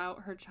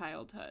throughout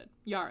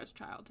Yara's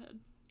childhood.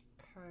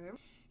 Okay.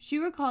 She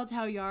recalled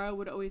how Yara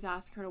would always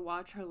ask her to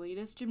watch her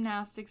latest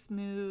gymnastics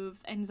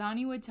moves, and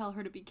Zani would tell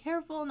her to be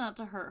careful not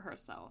to hurt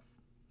herself.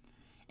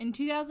 In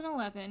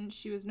 2011,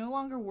 she was no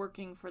longer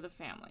working for the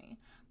family,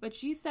 but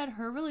she said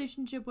her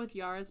relationship with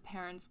Yara's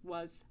parents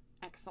was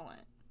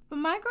excellent. But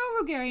my girl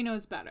Ruggieri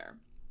knows better.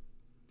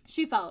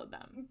 She followed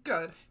them.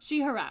 Good. She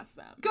harassed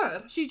them.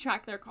 Good. She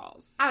tracked their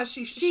calls. As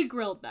she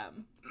grilled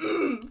them.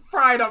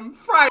 Fried them.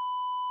 Fry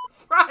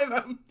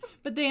them.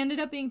 But they ended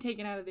up being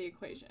taken out of the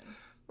equation. Oh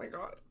my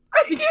God.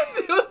 I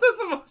can't deal with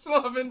this emotional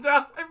up and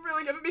down. I'm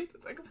really going to need to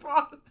take a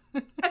pause.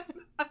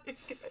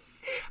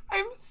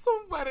 I'm so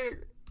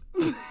sweating.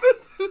 I'm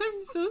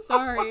so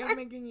sorry. I'm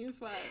making you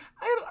sweat.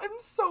 I'm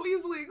so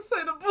easily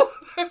excitable.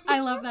 I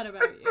love that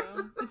about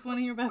you. It's one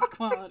of your best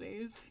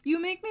qualities.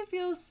 You make me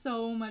feel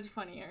so much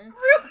funnier.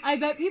 Really? I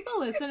bet people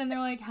listen and they're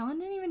like, Helen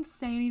didn't even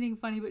say anything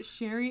funny, but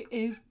Sherry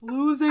is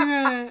losing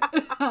it.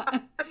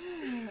 And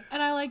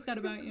I like that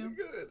about you.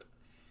 Good.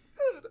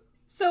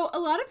 So a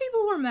lot of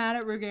people were mad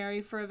at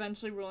Ruggieri for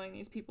eventually ruling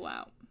these people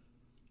out.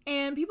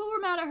 And people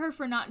were mad at her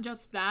for not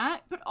just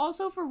that, but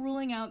also for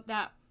ruling out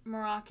that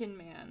Moroccan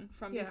man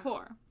from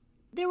before.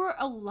 There were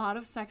a lot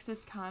of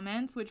sexist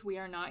comments, which we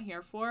are not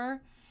here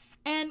for,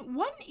 and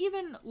one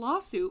even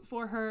lawsuit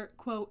for her,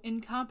 quote,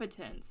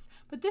 incompetence.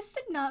 But this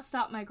did not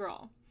stop my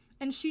girl.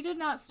 And she did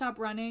not stop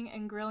running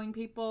and grilling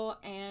people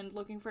and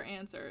looking for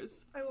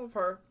answers. I love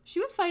her. She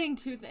was fighting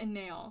tooth and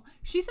nail.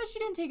 She said she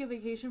didn't take a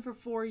vacation for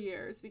 4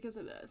 years because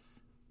of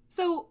this.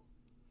 So,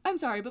 I'm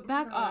sorry, but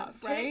back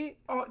off, right?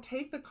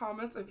 Take the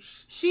comments and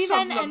she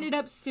then ended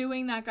up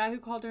suing that guy who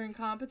called her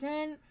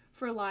incompetent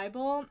for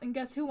libel, and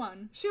guess who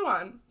won? She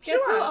won. Guess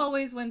who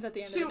always wins at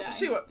the end of the day?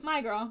 She won.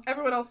 My girl.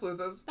 Everyone else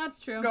loses.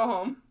 That's true. Go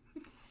home.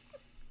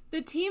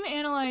 The team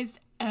analyzed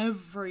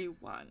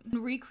everyone,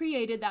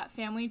 recreated that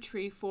family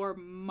tree for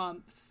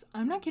months.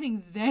 I'm not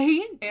kidding.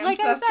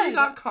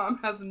 Ancestry.com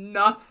has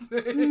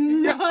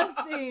nothing.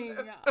 Nothing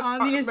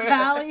on the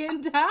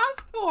Italian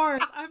task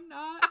force. I'm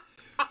not...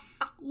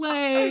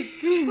 Like,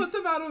 put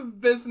them out of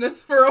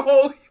business for a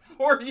whole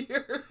 4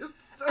 years.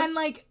 And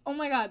like, oh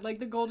my god, like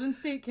the Golden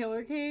State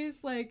Killer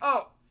case, like,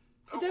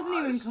 it doesn't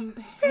even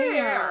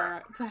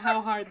compare to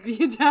how hard the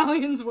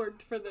Italians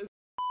worked for this.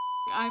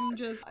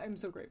 I'm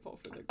so grateful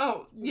for the.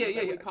 Oh yeah.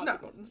 We caught the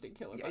Golden State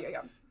Killer.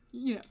 Yeah.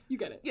 You know, you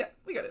get it. Yeah,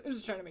 we get it. I was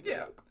just trying to make a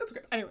joke. That's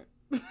okay. Anyway,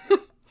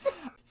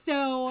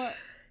 so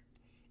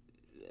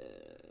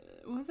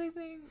what was I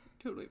saying?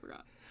 Totally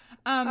forgot.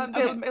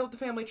 The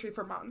family tree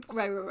for months.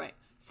 Right.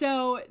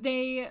 So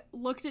they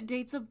looked at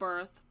dates of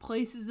birth,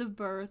 places of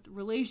birth,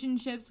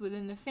 relationships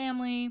within the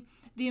family.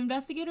 The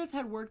investigators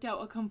had worked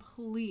out a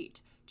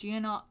complete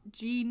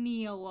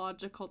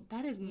genealogical,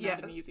 that is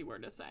not an easy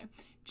word to say,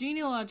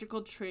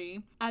 genealogical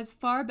tree as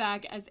far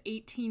back as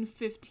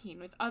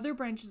 1815, with other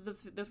branches of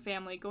the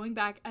family going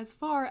back as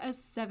far as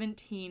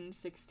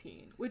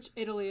 1716, which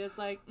Italy is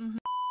like,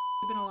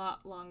 been a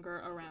lot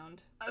longer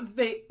around.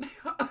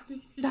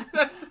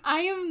 I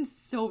am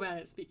so bad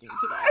at speaking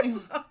today.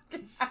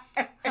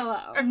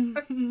 Hello.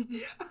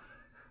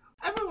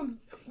 Everyone's...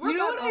 You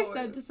know what I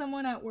said to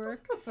someone at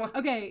work?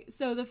 Okay,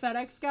 so the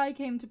FedEx guy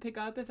came to pick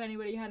up if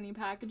anybody had any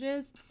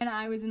packages, and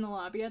I was in the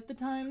lobby at the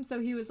time, so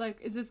he was like,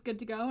 is this good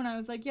to go? And I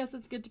was like, yes,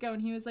 it's good to go.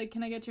 And he was like,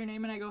 can I get your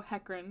name? And I go,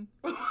 Hekran.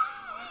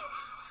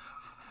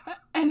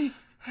 And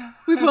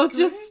we both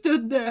just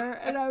stood there,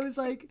 and I was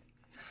like,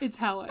 it's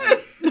Helen.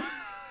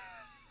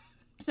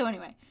 So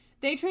anyway,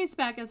 they trace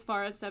back as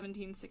far as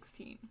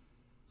 1716.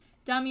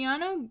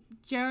 Damiano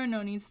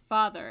Gerononi's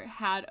father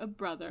had a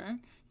brother,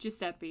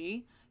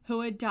 Giuseppe,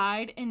 who had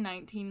died in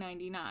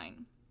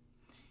 1999.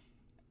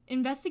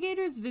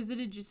 Investigators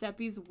visited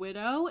Giuseppe's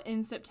widow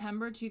in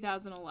September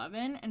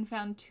 2011 and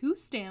found 2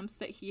 stamps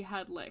that he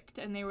had licked,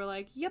 and they were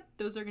like, yep,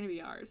 those are going to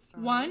be ours.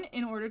 One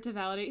in order to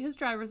validate his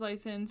driver's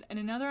license, and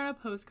another on a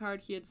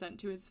postcard he had sent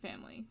to his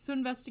family. So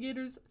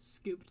investigators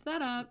scooped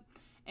that up,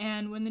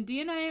 and when the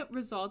DNA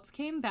results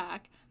came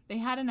back, they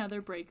had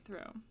another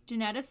breakthrough.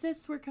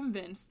 Geneticists were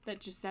convinced that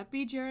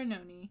Giuseppe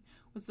Gerononi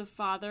was the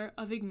father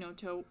of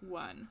Ignoto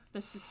I,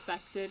 the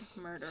suspected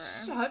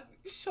murderer.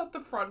 Shut the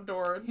front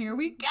door. Here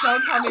we go.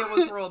 Don't tell me it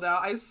was ruled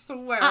out. I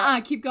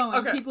swear. Keep going.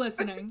 Okay. Keep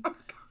listening.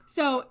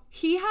 So,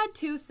 he had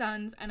 2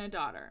 sons and a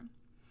daughter.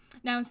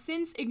 Now,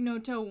 since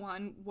Ignoto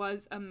I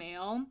was a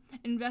male,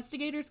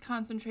 investigators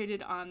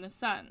concentrated on the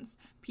sons,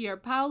 Pier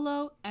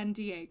Paolo and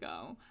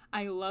Diego.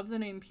 I love the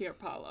name Pier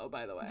Paolo,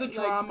 by the way. The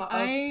drama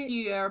of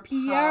Pier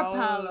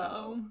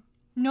Paolo.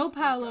 No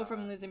Paolo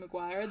from Lizzie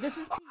McGuire. This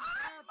is Pier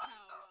Paolo.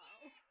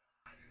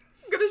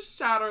 I'm gonna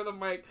shatter the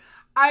mic.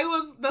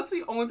 That's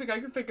the only thing I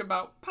can think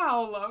about.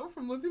 Paolo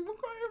from Lizzie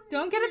McGuire.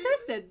 Don't get it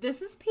twisted.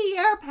 This is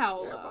Pier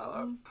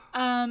Paolo.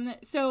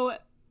 So,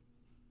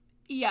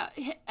 yeah,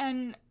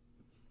 and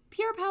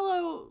Pier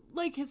Paolo,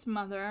 like his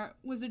mother,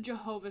 was a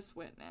Jehovah's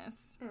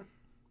Witness.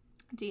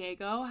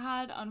 Diego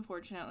had,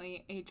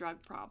 unfortunately, a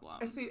drug problem.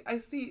 I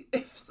see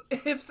ifs,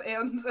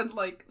 ands, and,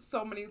 like,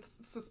 so many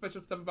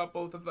suspicious stuff about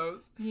both of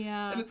those.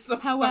 Yeah. And it's so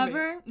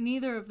However, funny.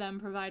 Neither of them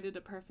provided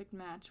a perfect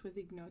match with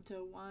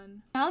Ignoto I.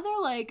 Now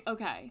they're like,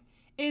 okay,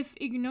 if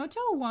Ignoto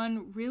I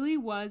really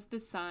was the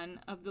son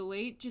of the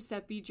late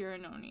Giuseppe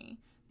Gerononi,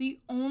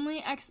 the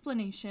only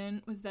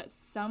explanation was that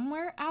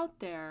somewhere out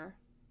there,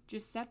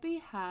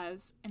 Giuseppe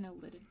has an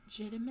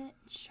illegitimate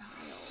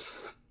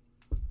child.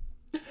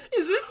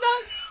 Is this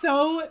not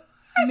so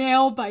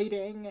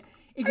nail-biting,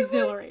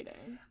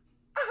 exhilarating?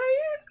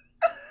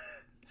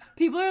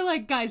 People are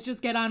like, guys,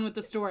 just get on with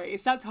the story.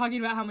 Stop talking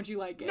about how much you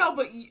like it. No,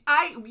 but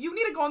you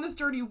need to go on this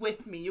journey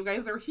with me. You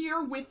guys are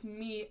here with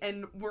me,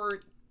 and we're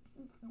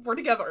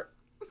together.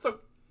 So,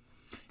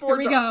 Here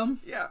we go.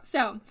 Yeah.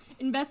 So,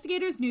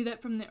 investigators knew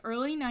that from the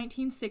early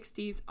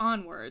 1960s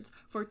onwards,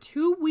 for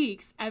 2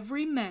 weeks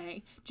every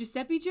May,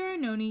 Giuseppe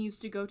Gerononi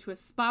used to go to a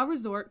spa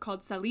resort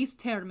called Salis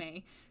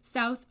Terme,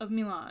 south of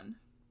Milan,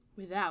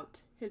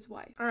 without his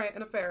wife. All right,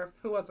 an affair.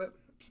 Who was it?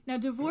 Now,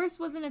 divorce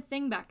wasn't a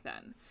thing back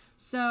then,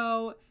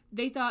 so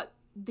they thought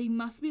they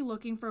must be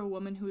looking for a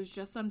woman who was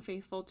just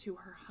unfaithful to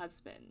her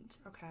husband.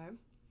 Okay.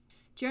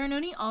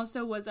 Gerononi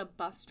also was a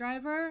bus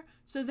driver,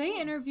 so they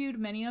interviewed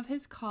many of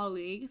his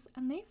colleagues,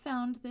 and they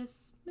found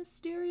this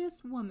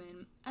mysterious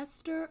woman,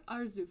 Esther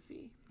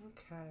Arzuffi.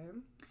 Okay.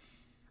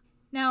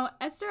 Now,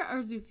 Esther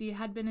Arzuffi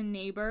had been a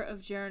neighbor of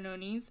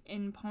Gerononi's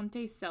in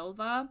Ponte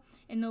Selva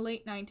in the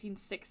late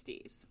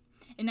 1960s.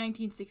 In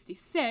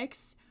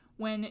 1966,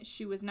 when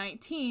she was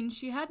 19,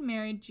 she had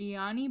married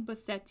Gianni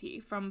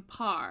Bossetti from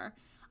Par,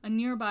 a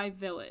nearby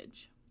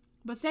village.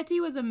 Bossetti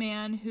was a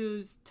man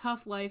whose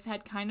tough life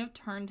had kind of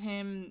turned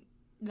him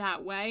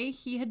that way.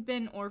 He had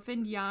been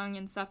orphaned young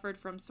and suffered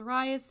from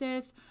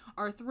psoriasis,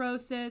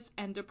 arthrosis,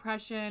 and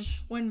depression.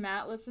 When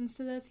Matt listens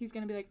to this, he's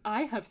going to be like,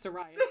 I have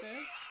psoriasis.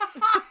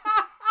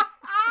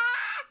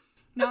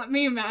 Not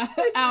me, Matt.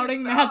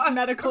 Outing Matt's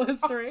medical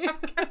history.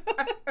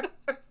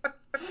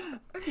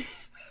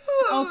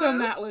 Also,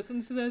 Matt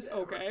listens to this.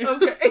 Okay.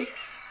 Okay.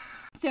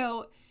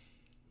 So,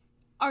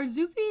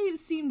 Arzuffi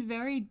seemed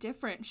very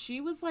different.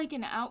 She was like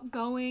an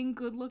outgoing,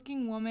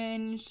 good-looking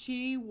woman.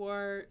 She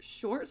wore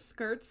short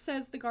skirts,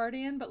 says The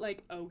Guardian, but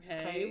like,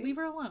 okay, leave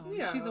her alone.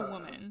 Yeah. She's a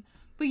woman.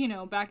 But, you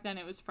know, back then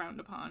it was frowned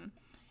upon.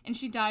 And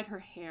she dyed her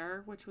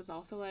hair, which was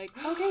also like,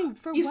 okay,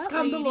 for what,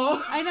 scandalo.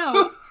 Lady? I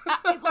know.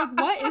 Like,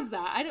 what is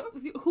that?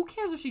 Who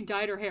cares if she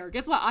dyed her hair?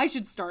 Guess what? I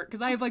should start,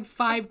 because I have like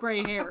 5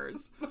 gray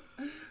hairs.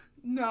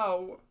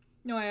 No,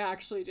 I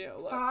actually do.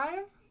 Look. 5?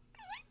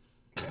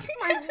 Oh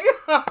my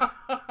god.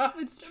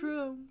 It's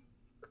true.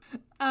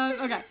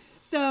 Okay,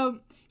 so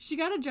she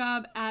got a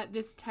job at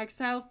this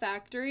textile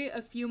factory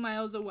a few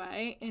miles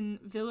away in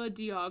Villa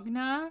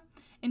Diogna,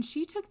 and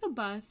she took the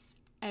bus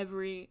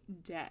every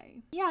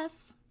day.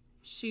 Yes,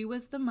 she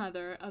was the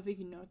mother of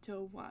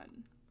Ignoto I.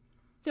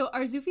 So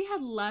Arzuffi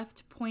had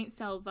left Point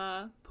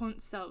Selva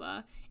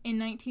in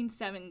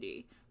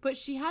 1970, but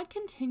she had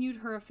continued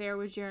her affair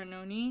with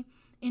Gerononi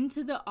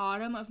into the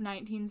autumn of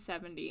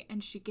 1970,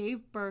 and she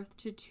gave birth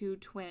to 2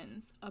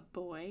 twins, a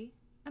boy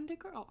and a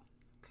girl.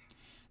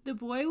 The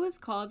boy was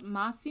called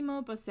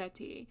Massimo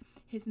Bossetti.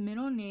 His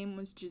middle name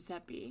was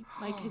Giuseppe,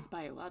 like his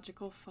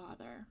biological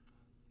father.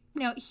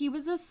 Now, he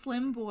was a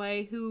slim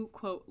boy who,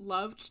 quote,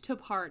 loved to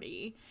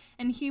party,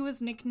 and he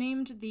was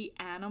nicknamed the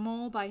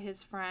Animal by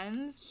his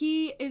friends.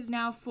 He is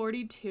now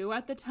 42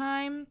 at the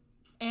time,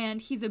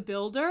 and he's a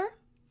builder.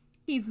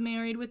 He's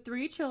married with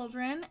 3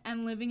 children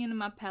and living in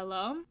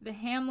Mapello, the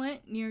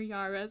hamlet near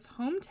Yara's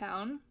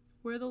hometown,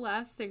 where the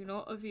last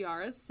signal of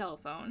Yara's cell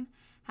phone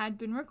had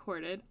been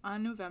recorded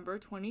on November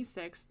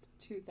 26th,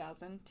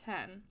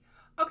 2010.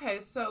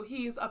 Okay, so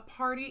he's a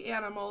party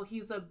animal,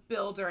 he's a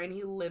builder, and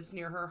he lives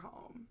near her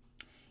home.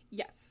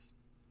 Yes,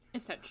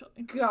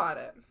 essentially. Got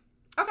it.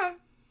 Okay.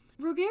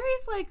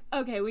 Ruggeri's like,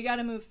 okay, we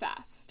gotta move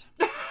fast.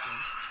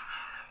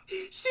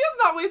 She has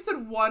not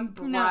wasted one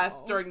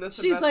breath during this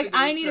investigation. She's like,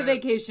 I need a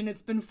vacation.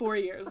 It's been 4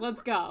 years.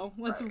 Let's go.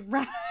 Let's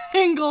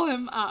wrangle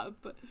him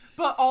up.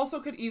 But also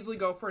could easily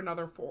go for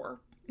another 4.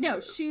 No,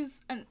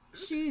 she's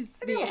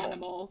the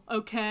animal,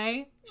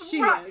 okay? She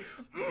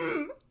is.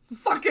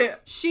 Suck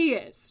it. She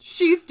is.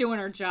 She's doing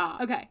her job.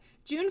 Okay.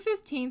 June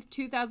 15th,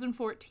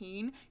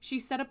 2014,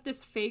 she set up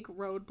this fake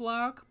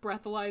roadblock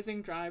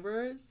breathalyzing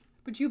drivers.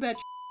 But you bet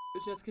it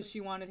was just because she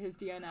wanted his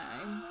DNA.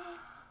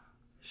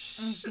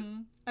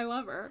 Mm-hmm. I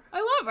love her.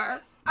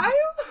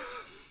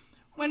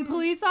 When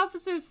police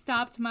officers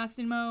stopped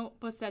Massimo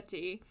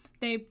Bossetti,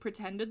 they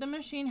pretended the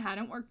machine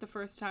hadn't worked the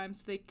first time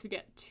so they could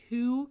get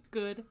 2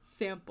 good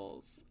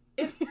samples.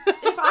 If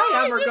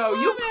I ever go,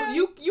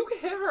 you can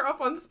hit her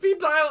up on speed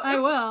dial. I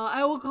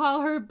will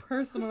call her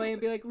personally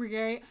and be like,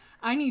 Ruggeri,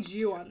 I need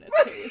you on this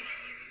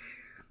case.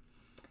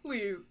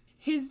 Please.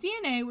 His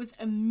DNA was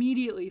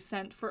immediately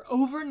sent for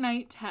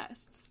overnight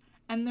tests,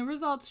 and the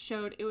results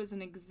showed it was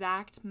an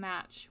exact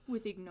match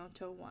with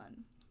Ignoto I.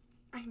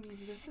 I mean,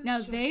 this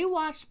is they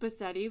watched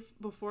Bossetti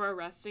before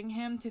arresting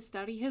him to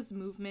study his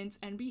movements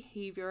and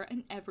behavior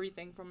and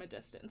everything from a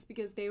distance,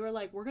 because they were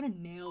like, we're gonna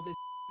nail this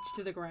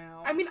to the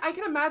ground. I mean, I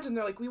can imagine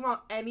they're like, we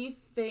want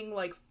anything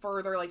like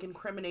further like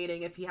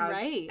incriminating if he has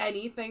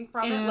anything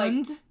from it.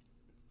 Like,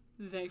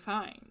 they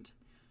find.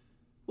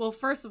 Well,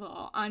 first of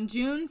all, on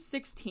June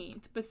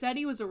 16th,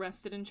 Bossetti was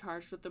arrested and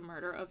charged with the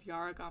murder of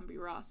Yara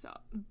Gambirasio.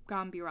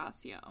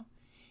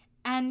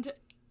 And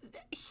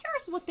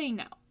here's what they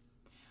know.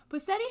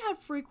 Bossetti had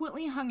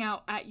frequently hung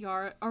out at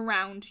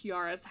around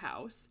Yara's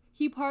house.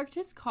 He parked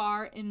his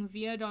car in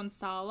Via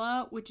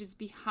Donsala, which is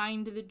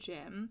behind the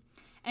gym,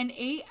 and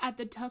ate at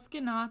the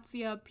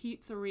Toscanazia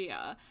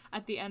Pizzeria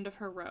at the end of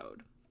her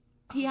road.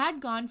 He had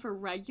gone for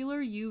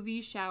regular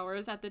UV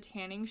showers at the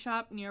tanning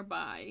shop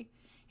nearby.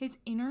 His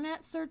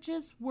internet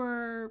searches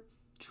were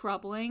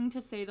troubling,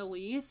 to say the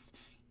least.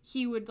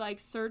 He would,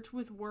 search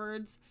with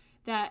words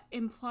that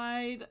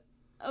implied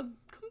a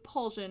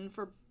compulsion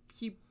for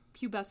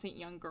pubescent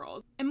young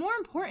girls. And more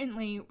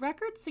importantly,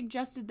 records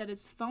suggested that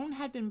his phone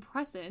had been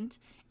present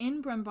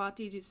in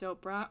Brambati di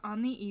Sopra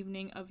on the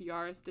evening of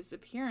Yara's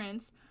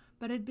disappearance,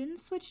 but had been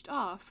switched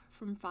off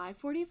from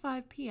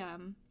 5:45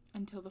 p.m.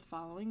 until the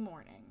following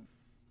morning.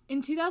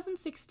 In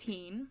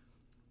 2016,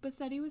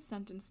 Bassetti was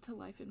sentenced to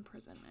life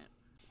imprisonment.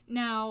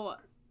 Now,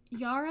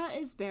 Yara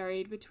is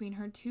buried between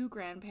her two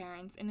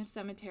grandparents in a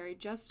cemetery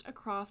just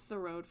across the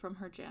road from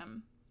her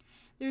gym.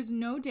 There's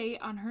no date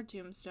on her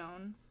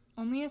tombstone,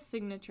 only a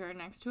signature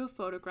next to a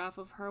photograph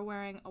of her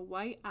wearing a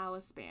white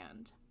Alice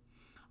band.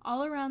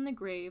 All around the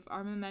grave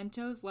are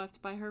mementos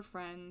left by her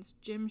friends,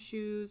 gym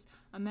shoes,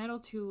 a metal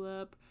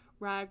tulip,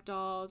 rag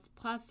dolls,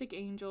 plastic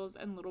angels,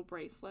 and little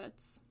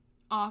bracelets.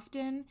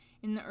 Often,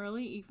 in the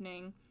early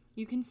evening,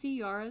 you can see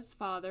Yara's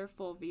father,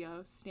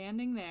 Fulvio,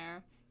 standing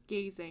there,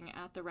 gazing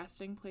at the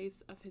resting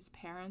place of his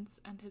parents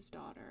and his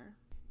daughter.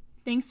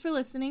 Thanks for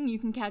listening. You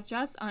can catch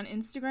us on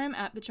Instagram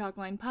at The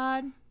Chalkline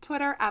Pod,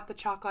 Twitter at The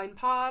Chalkline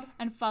Pod,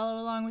 and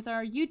follow along with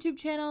our YouTube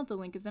channel. The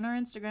link is in our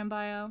Instagram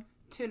bio.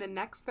 Tune in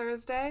next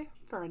Thursday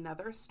for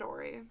another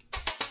story.